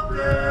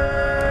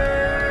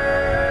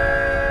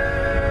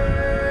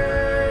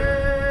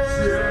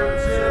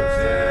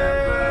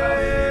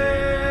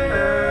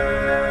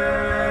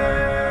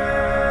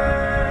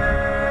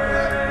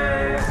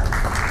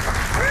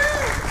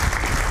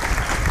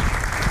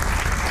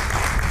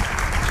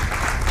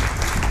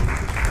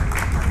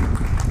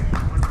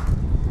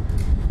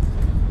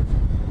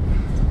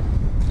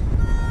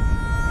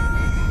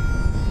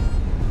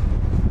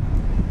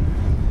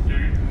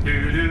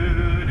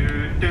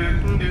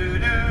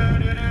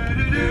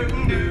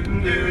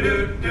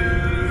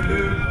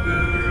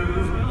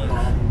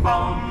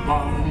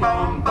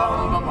 bum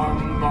bum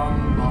bum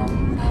bum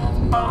bum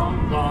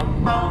bum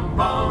bum bum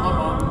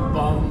bum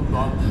bum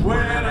bum.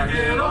 When I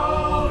get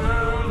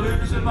older,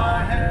 losing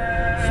my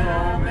hair,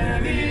 so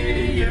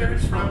many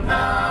years from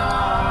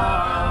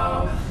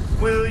now,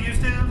 will you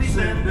still be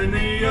sending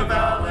me a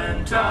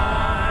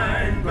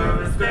Valentine,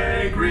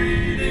 birthday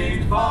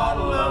greetings,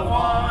 bottle of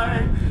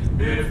wine?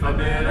 If I've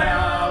been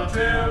out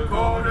till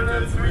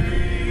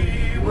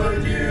 2:45,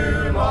 would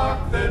you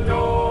lock the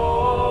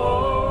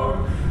door?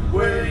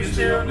 Will you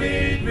still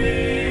need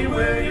me?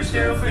 Will you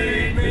still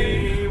feed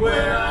me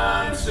when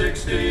I'm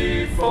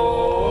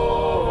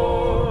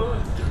 64?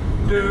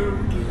 Do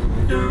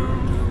do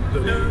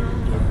do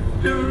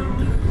do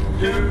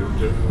do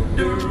do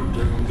do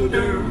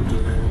do.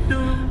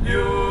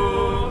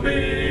 You'll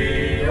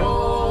be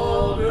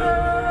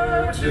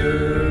older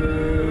too.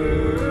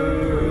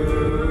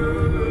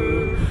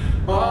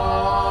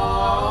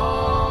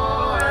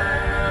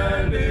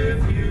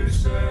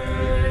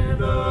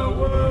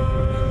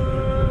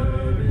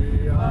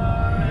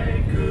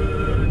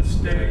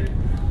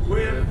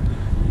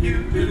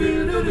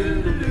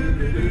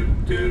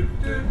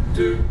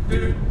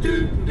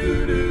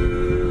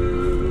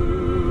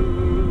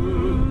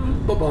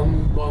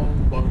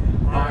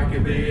 I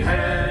can be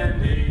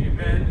handy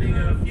mending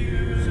a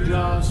fuse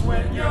just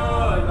when your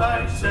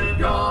lights are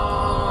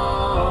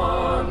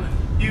gone.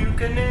 You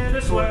can knit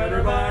a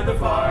sweater by the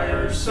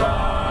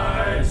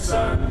fireside,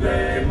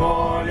 Sunday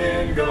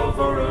morning go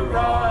for a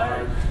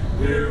ride.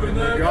 You in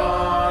the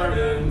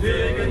garden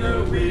digging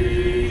the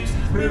weeds,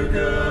 who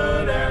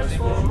could ask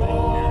for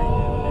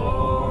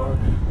more?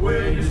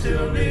 Will you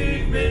still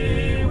need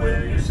me?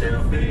 Will you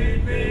still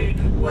feed me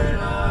when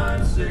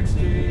I'm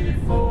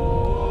 64?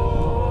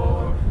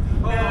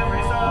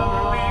 Every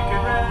summer we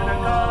can rent a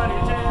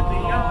cottage in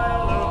the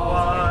Isle of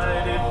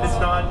Wight. If it's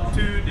not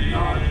too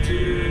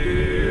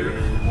dear,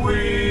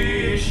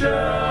 we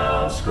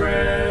shall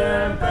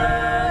scrimp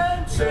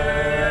and save.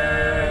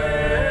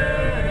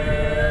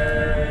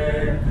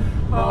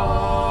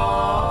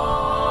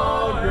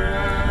 All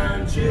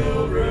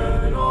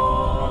grandchildren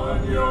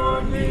on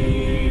your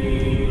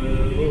knee,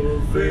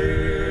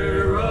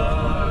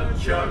 Vera,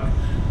 Chuck,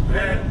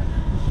 and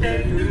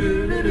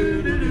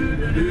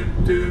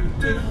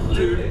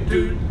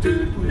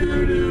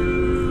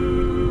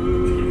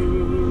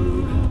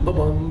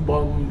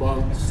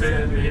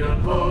send me a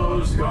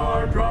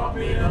postcard, drop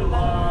me a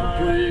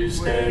line, please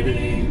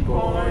stating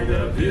point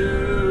of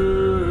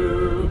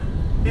view.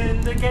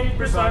 Indicate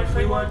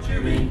precisely what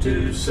you mean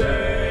to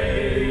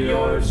say.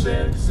 You're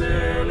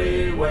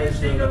sincerely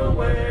wasting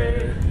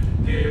away.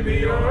 Give me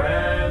your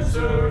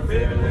answer,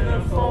 fill in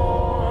a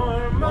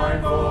form,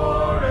 mine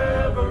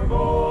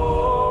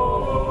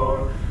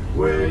forevermore.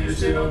 Will you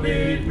still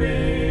need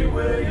me?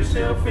 Will you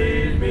still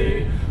feed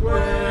me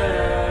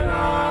when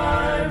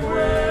I'm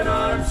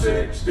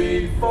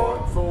 64?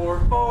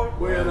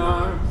 When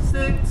I'm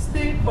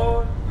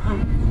 64.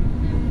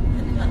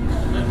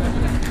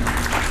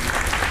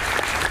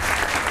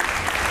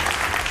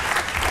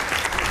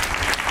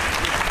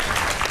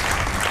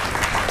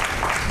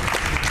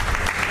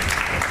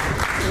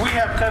 We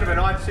have kind of an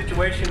odd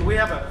situation. We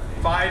have a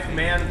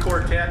 5-man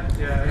quartet.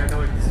 I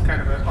know it's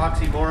kind of an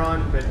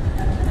oxymoron, but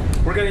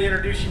we're going to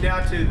introduce you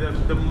now to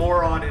the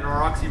moron in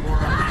our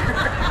oxymoron.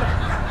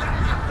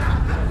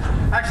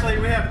 Actually,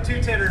 we have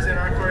 2 tenors in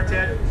our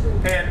quartet,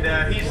 and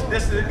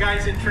this is the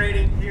guy's in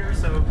training here,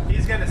 so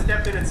he's going to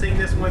step in and sing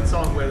this one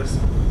song with us.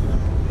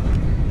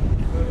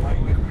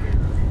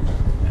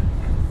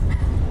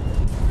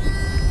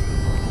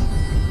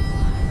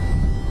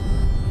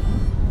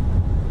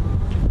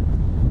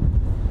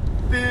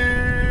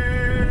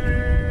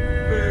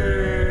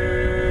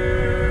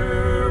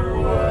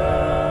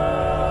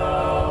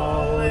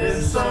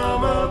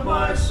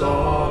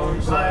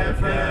 Songs I have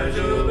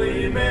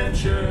casually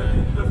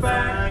mentioned the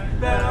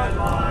fact that I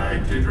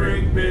like to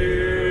drink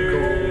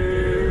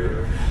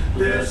beer.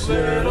 This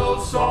little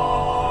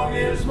song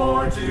is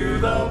more to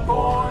the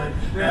point.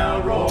 Now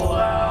roll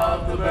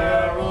out the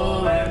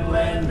barrel and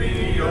lend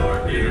me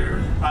your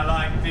ear. I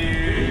like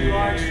beer. He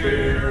likes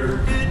beer.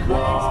 It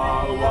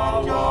wah,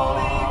 wah,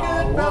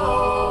 wah,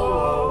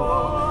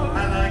 wah.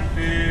 I like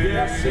beer.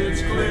 Yes,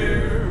 it's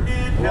clear.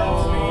 It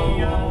helps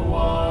me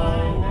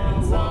unwind.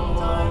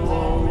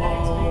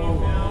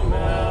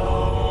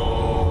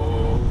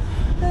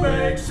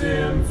 Makes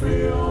him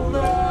feel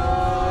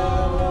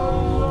mellow.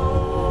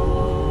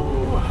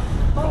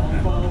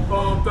 Bum, bum,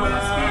 bum,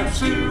 that's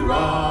too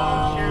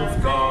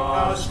rough,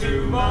 costs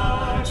too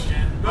much.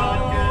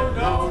 No,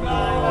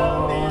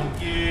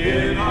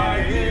 if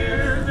I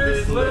hear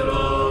this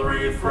little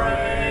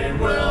refrain,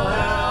 will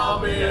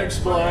help me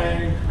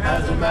explain.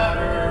 As a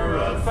matter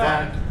of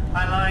fact,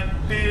 I like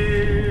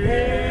beer.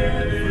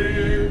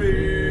 Heavy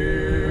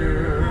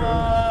beer.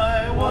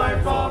 My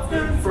wife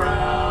often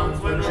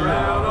frowns when we're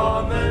out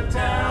on the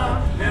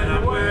town, and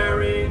I'm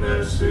wearing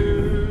a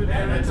suit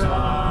and a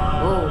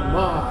tie. Oh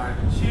my!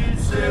 She's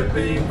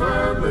sipping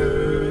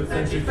vermouth,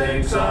 and she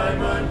thinks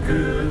I'm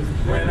uncouth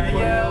when I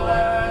yell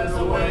as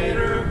the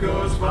waiter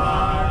goes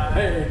by.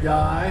 Hey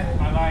guy,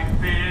 I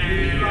like beer.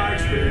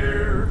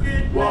 beer.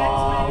 It makes me a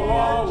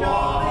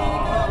jolly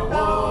good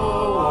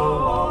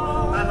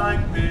fellow. I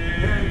like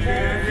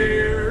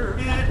beer.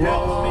 It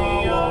helps me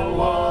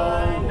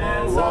unwind,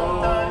 and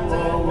sometimes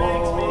it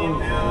makes me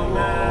feel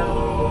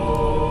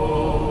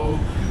mellow.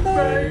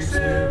 Makes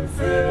him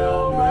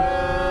feel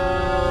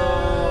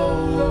mellow.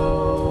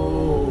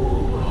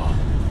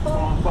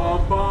 Bum bum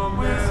bum.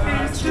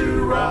 Whiskey's too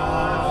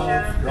rough,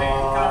 champagne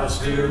costs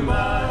too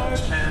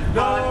much, and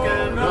vodka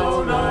no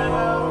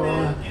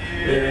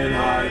in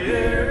our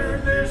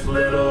year. This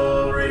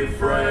little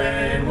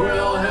refrain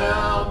will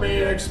help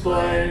me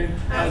explain.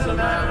 As a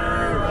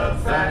matter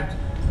of fact,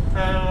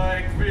 I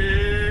like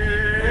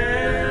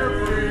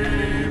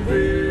every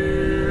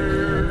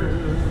beer.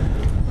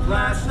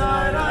 Last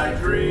night I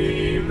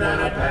dreamed that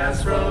I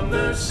passed from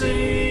the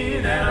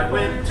scene, and I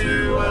went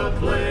to a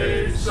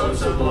place so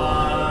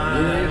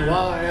sublime. You ain't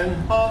lying.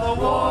 All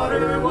the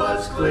water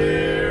was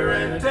clear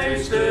and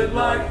tasted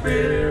like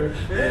beer,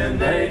 and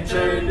they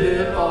turned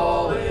it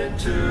all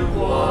into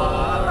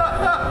wine.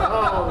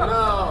 Oh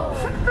no.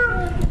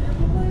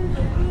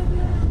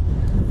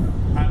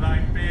 I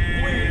like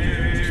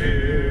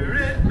beer.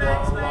 It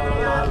makes me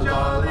a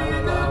jolly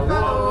good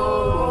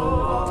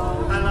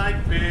fellow. I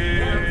like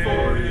beer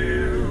for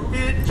you.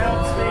 It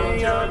helps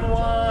me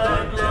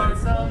unwind, and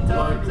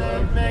sometimes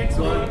it makes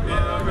me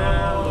feel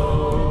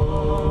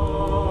mellow.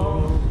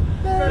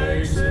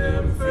 Makes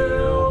him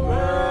feel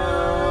mellow.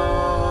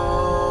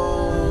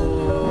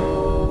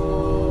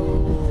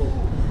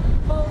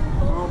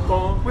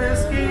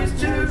 Whiskey's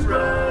too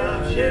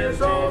rough,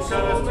 it's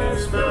also too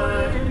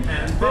smug,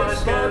 and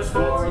vodka's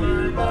for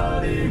your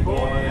body,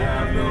 boy,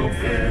 have no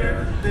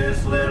fear.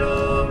 This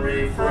little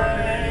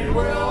refrain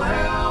will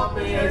help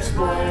me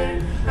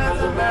explain. As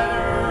a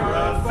matter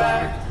of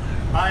fact,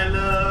 I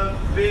love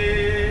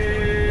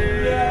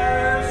beer.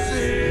 Yes,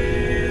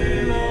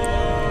 he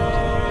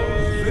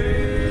loves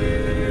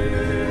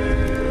beer.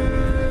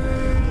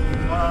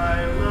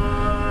 I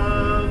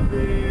love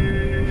beer.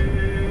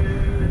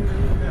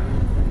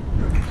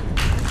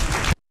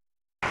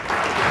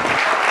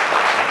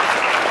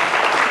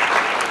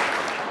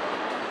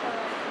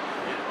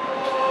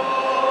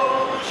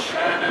 Oh,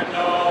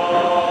 Shenandoah,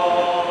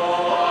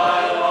 I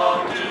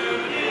long to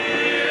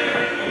hear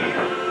you.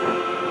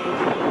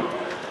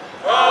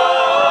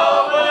 Oh,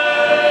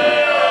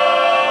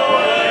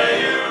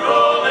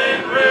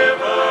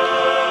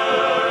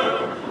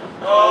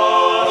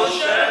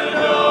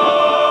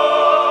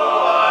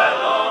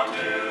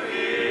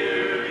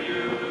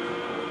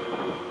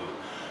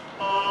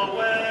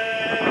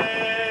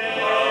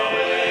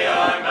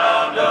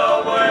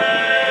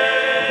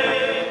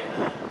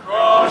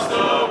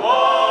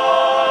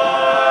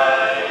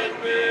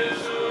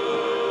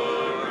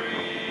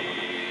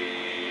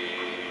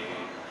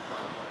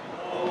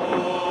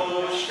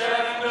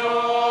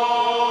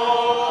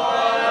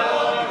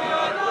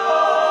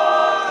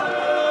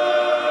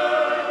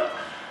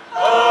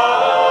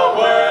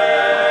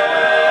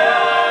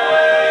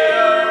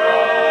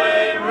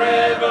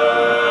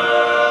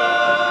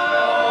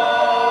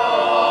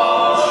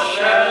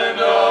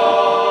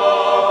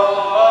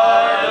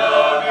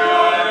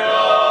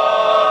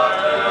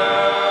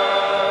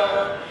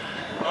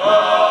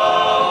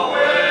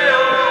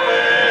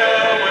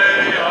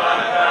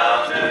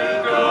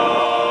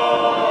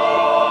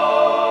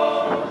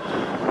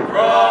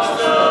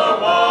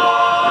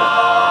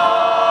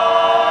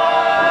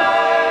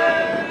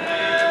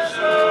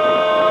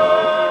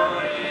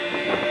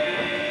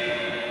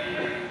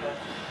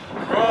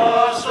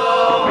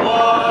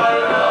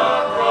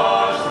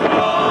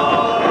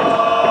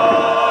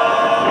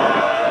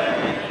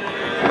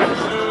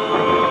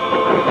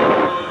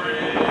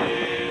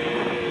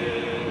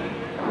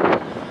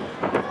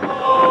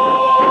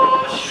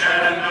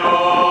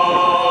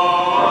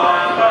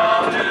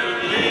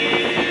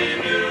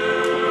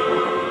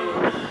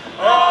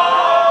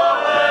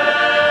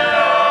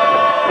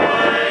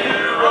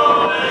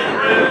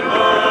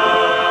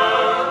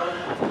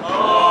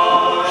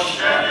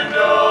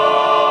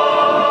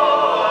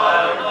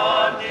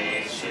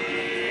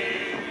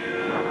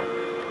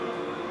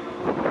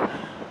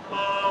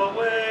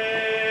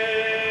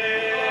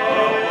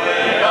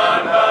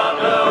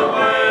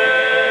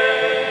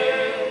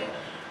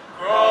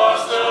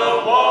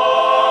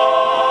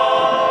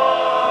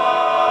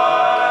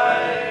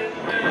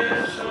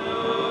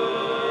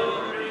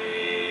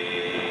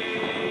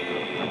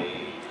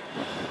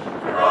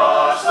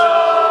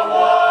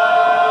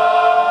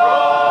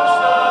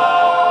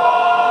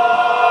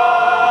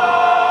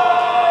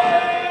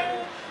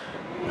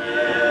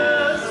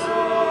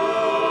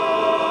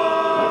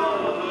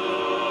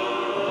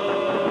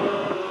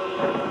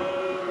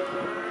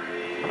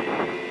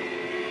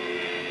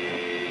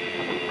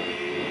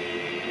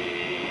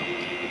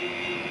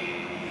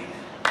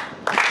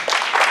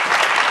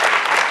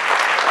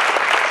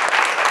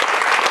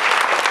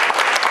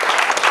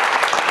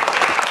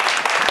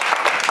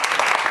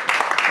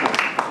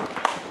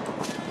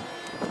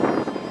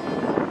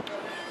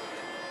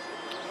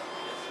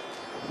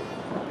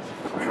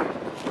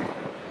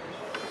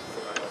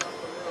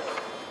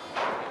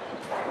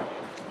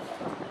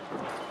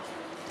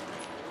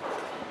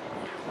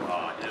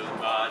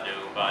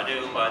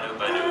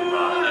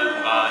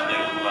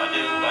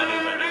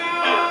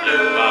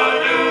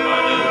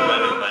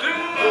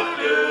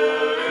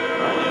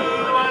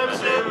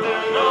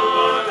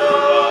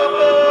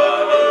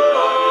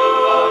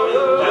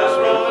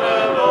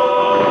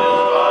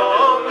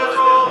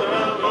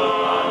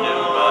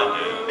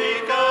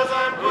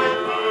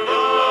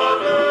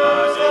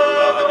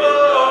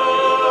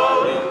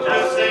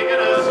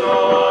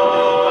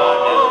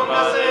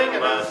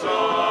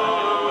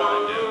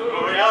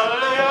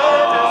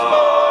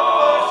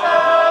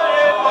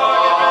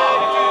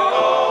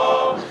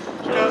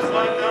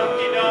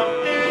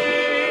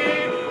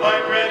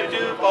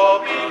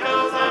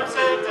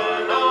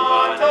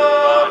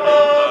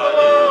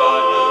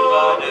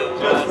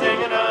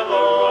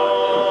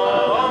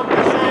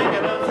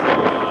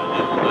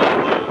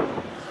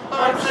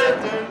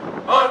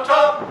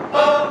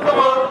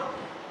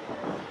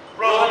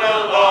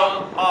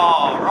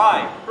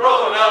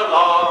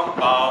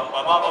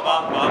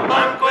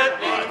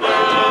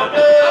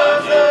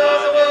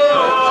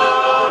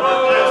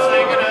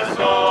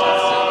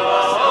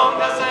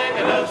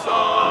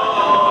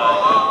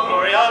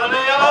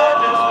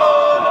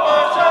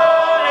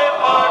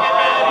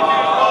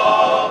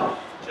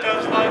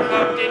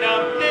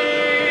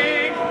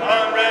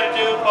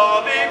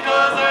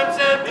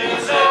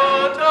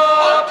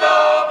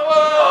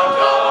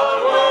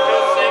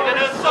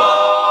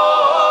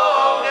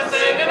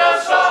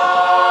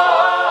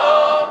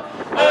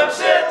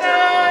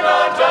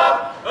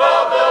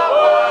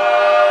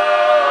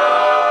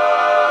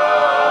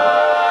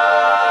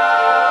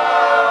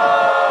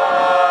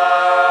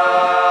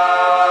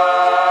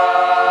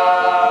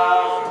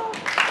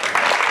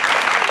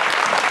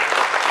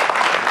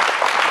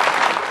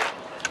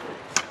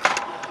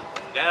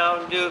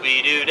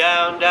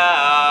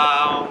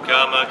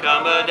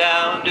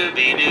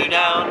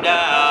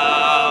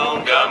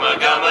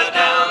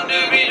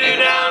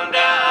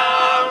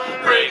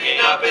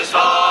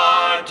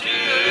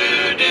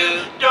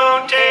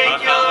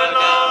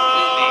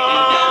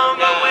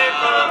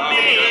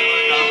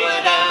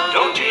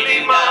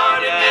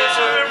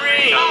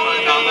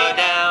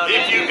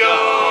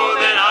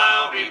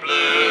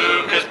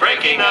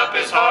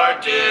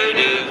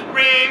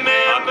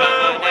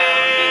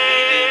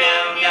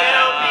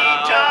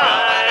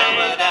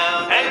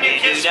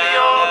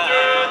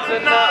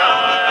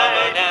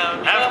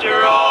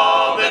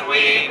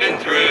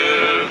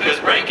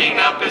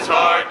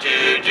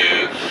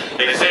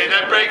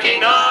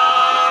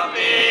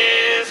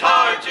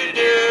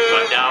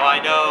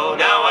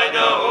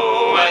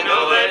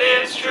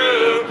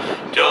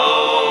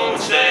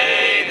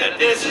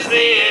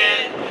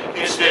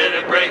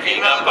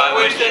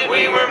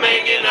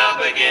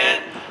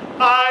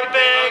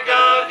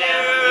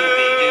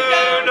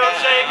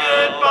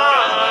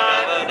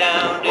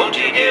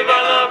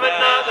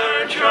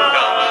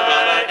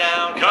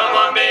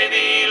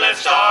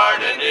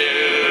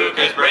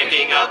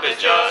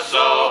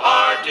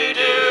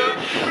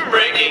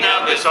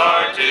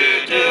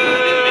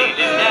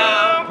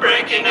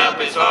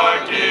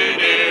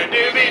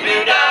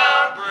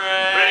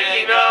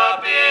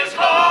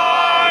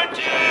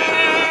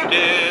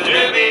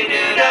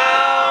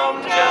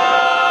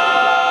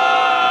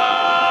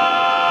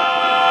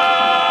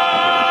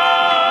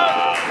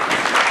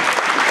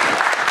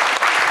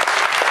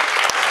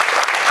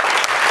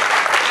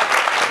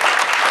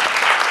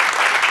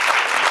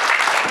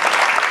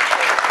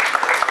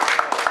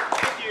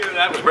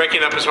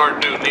 Breaking Up His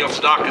Heart to Neil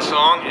Sedaka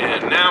song,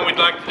 and now we'd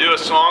like to do a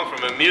song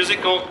from a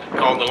musical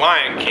called The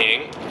Lion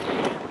King.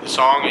 The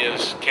song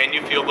is Can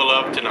You Feel the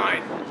Love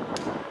Tonight?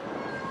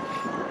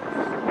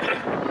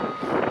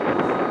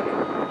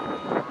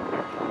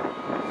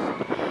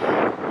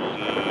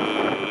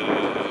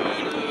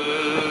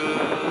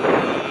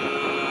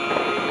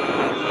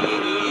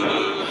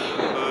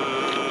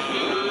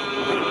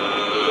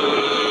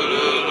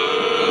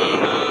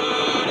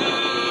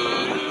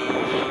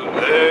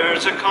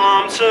 There's a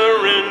calm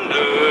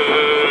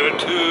surrender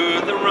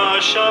to the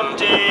rush of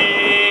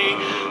day,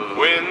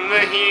 when the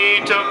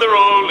heat of the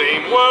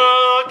rolling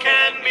world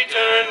can be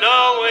turned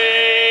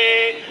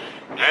away.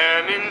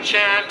 An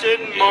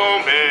enchanted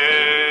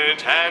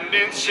moment, and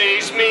it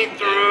sees me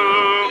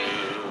through.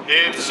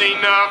 It's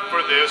enough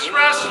for this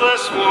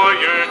restless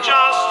warrior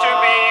just to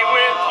be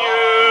with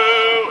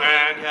you.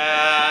 And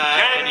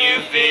can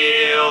you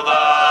feel the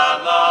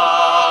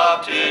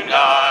love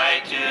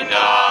tonight,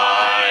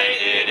 tonight?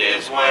 It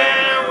is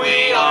where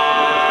we are.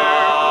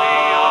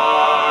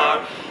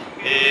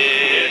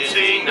 It's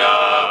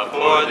enough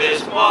for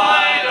this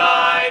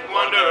wide-eyed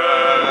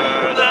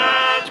wonder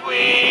that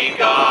we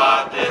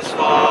got this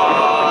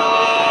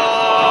far.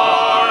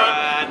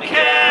 And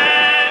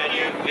can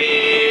you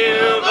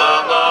feel the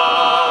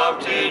love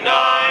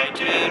tonight,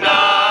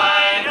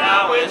 tonight?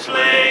 How it's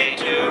laid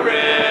to rest.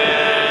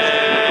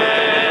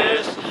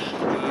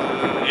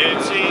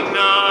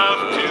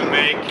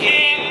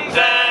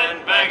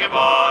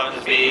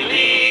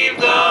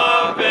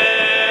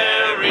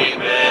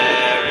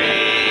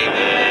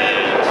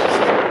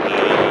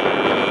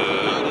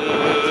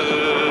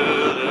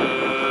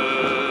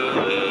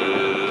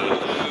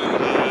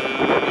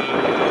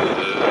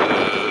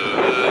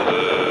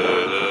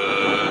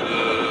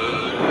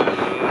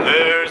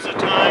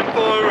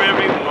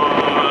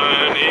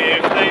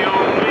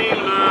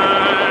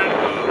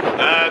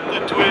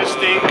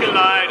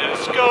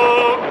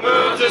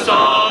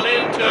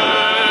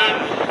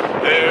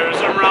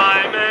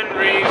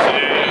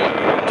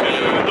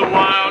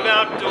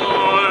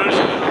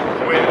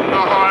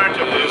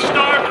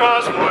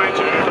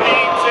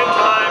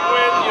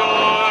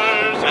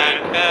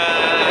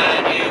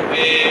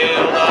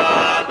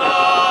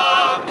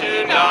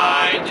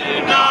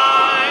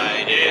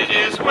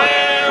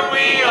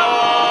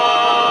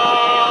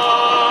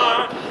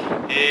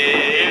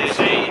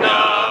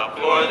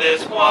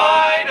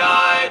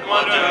 wide-eyed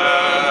wonder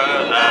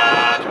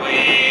that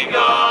we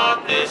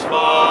got this far.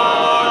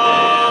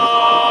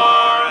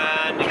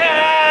 And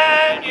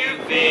can you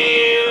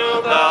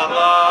feel the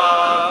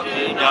love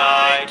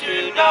tonight,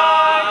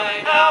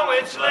 tonight, how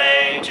it's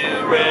laid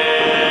to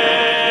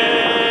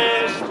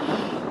rest?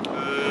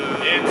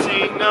 It's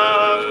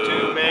enough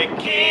to make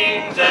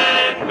kings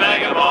and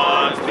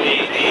vagabonds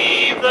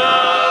believe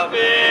the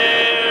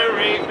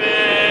very best.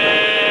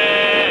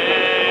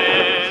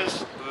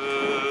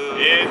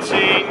 It's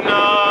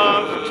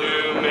enough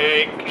to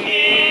make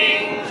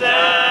kings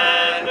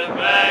and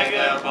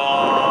vagabonds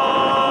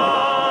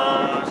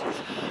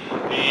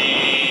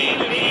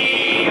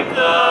believe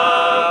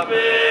the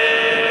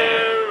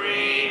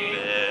very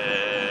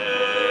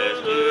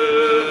best.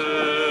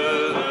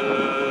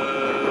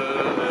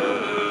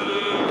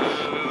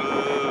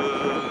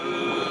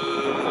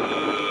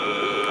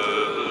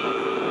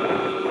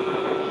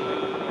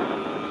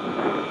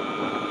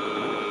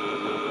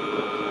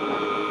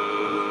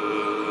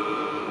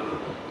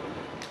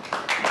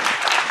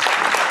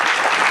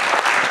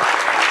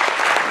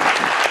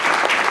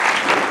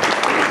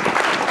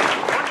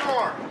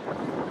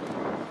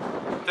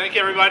 Thank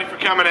everybody for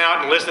coming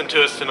out and listening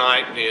to us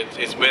tonight.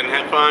 It's been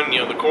fun,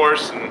 the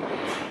chorus and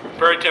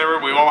Prairie Terror.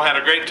 We've all had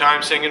a great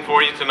time singing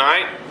for you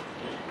tonight.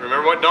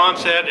 Remember what Don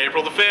said,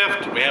 April the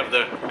 5th, we have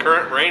the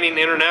current reigning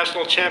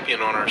international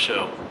champion on our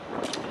show.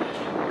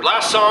 Our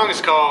last song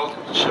is called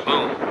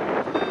Shaboom.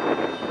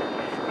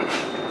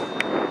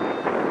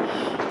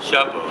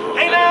 Shaboom,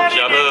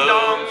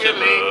 shaboom,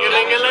 shaboom,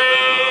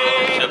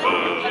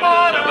 shaboom,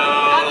 oh,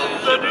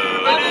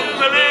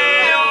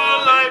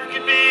 life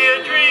could be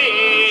a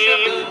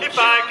dream if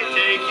I could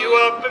take you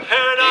up in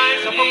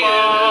paradise up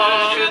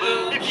above.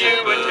 If you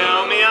would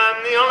tell me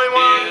I'm the only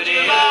one you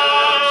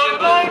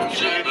love, life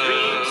could be a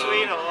dream,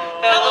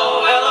 sweetheart.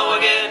 Hello, hello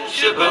again,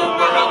 shaboom,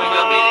 we're hoping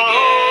I'll meet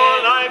again.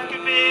 Life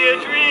could be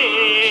a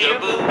dream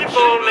if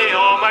only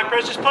all my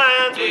precious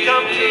plans would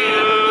come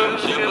true.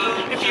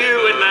 If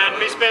you would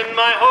let me spend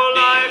my whole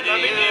life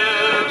loving you,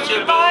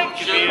 life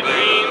could be a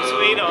dream,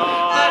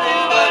 sweetheart.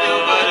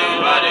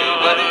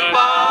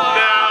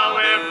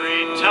 Now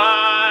every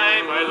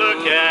time I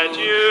look at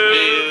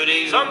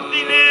you,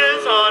 something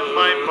is on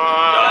my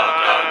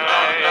mind.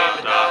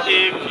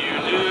 If you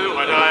knew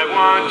what I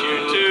want you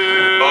to,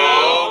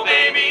 oh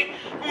baby,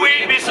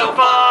 we'd be so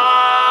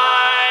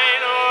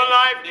fine. Oh,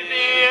 life could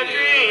be a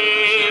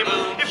dream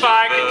if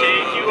I could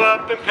take you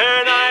up in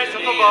paradise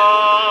up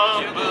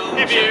above.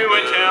 If you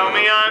would tell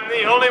me I'm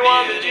the only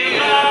one that you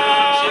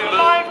love,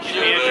 life could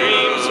be a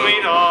dream,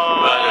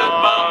 sweetheart.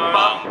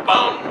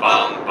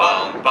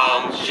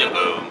 Shaboom,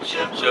 shaboom,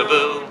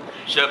 shaboom,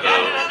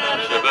 shaboom,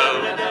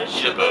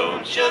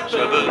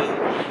 shaboom,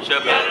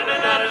 shaboom,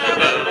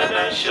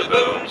 shaboom,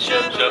 shaboom,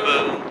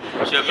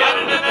 shaboom,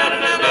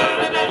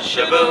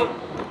 shaboom.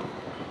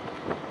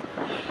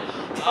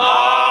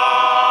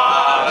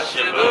 Ah,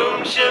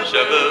 shaboom,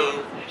 shaboom,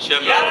 shaboom, shaboom,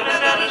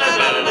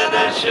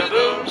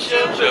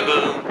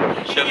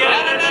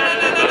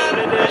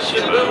 shaboom,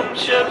 shaboom,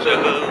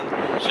 shaboom,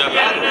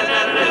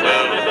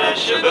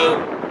 shaboom.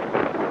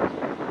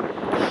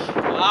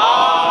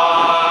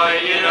 Ah,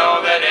 you know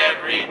that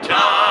every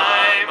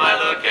time I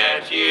look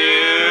at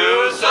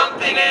you,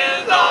 something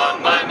is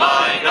on my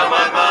mind, on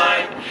my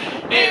mind.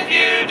 If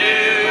you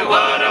do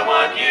what I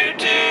want you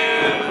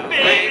to,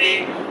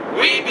 baby,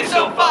 we'd be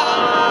so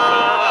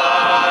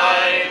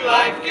fine.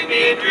 Life could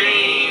be a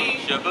dream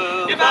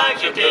if I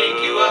could take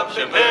you up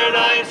to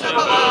paradise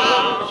up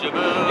above.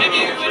 If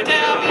you would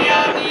tell me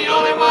I'm the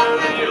only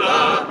one that you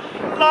love,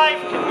 life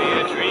could be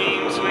a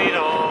dream,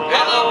 sweetheart.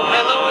 Hello,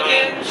 hello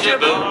again,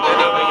 shaboom, we're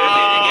hoping to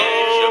meet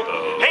again,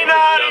 shaboom. Hey,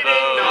 naughty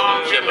ding dong,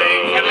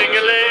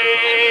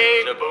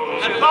 shaling-a-ling-a-ling, shaboom,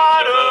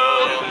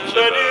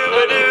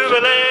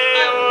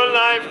 shadoo-ba-doo-ba-lay. Oh,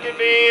 life could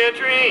be a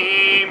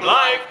dream,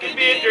 life could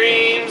be a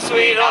dream,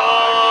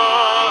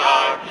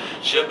 sweetheart.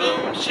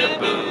 Shaboom,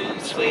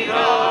 shaboom,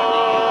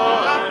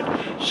 sweetheart.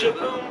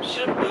 Shaboom,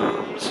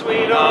 shaboom,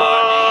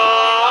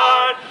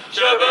 sweetheart.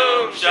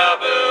 Shaboom,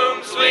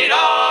 shaboom,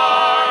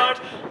 sweetheart.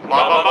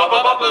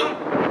 Ba-ba-ba-ba-ba-boom,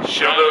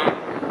 shaboom.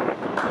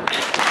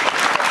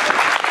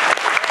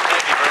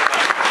 Thank you very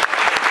much.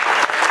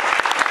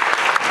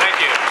 Thank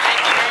you.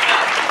 Thank you very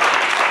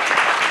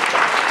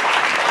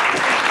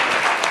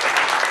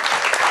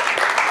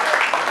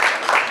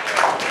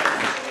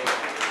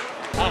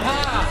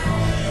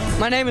Aha!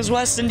 My name is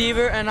Weston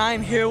Deaver, and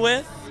I'm here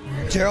with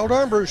Gerald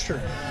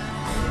Armbruster.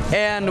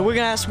 and we're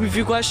gonna ask you a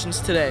few questions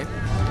today.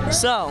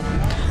 So,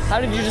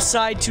 how did you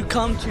decide to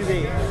come to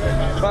the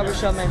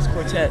Barbershop Men's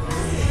Quartet?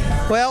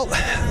 Well,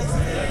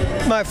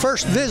 my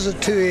first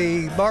visit to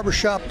a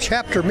barbershop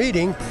chapter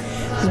meeting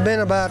has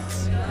been about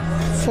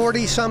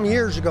 40-some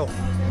years ago.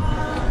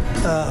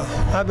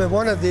 I've been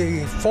one of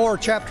the 4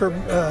 chapter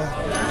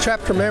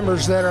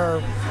members that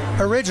are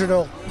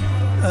original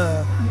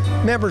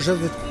members of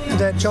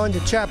that joined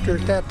the chapter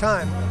at that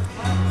time.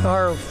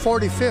 Our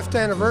 45th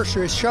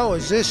anniversary show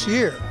is this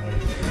year.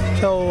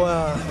 So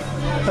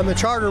I'm a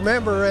charter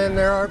member, and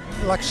there are,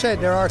 like I said,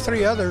 there are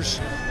 3 others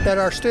that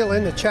are still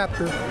in the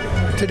chapter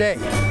today.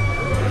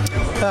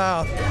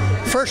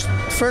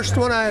 First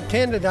one I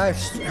attended, I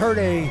heard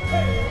a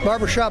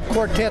barbershop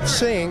quartet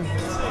sing,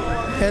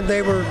 and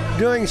they were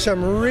doing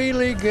some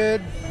really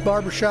good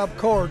barbershop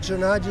chords,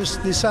 and I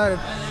just decided,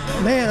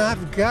 man,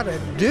 I've got to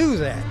do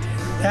that.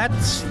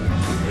 That's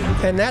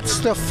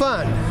the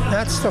fun.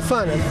 That's the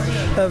fun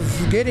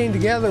of getting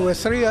together with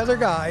 3 other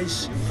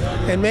guys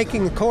and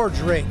making the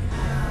chords ring.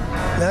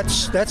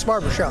 That's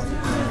barbershop.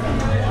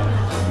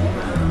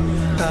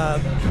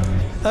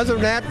 Other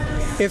than that,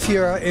 if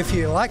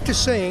you like to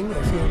sing,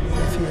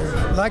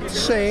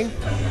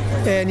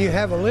 and you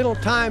have a little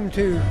time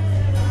to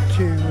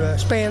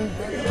spend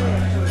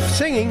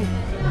singing,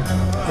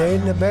 there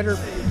isn't a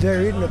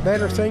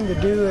better thing to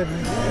do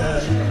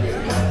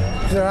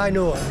that I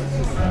know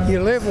of.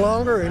 You live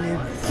longer, and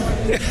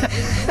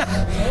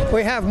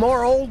we have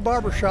more old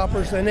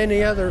barbershoppers than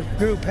any other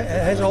group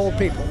has old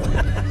people,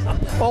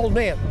 old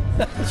men,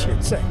 I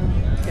should say.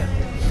 Yeah.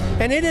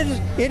 And it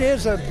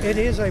is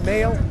a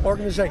male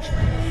organization,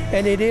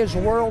 and it is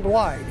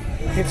worldwide.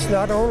 It's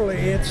not only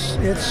it's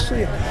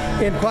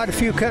in quite a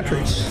few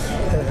countries,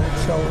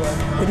 so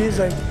it is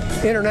an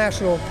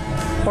international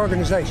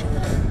organization.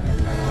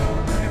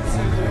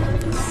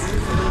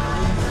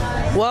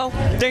 Well,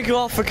 thank you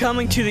all for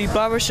coming to the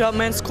Barbershop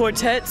Men's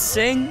Quartet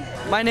Sing.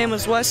 My name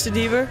is Weston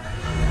Deaver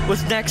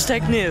with Next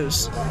Tech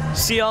News.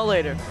 See y'all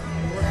later.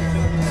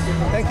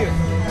 Thank you.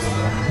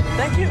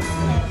 Thank you.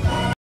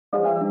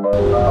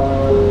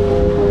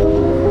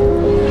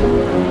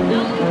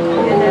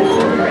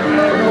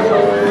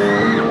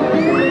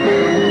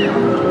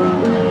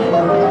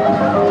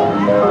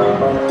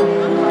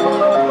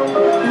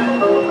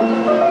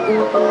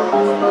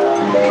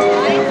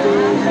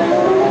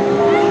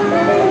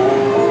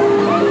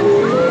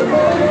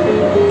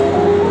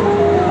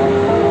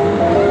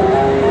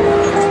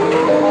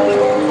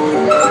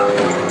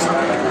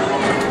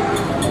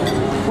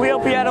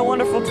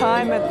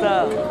 Time at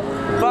the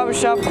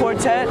Barbershop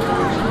Quartet.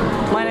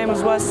 My name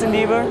is Weston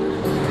Deaver,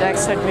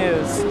 Next Tech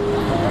News.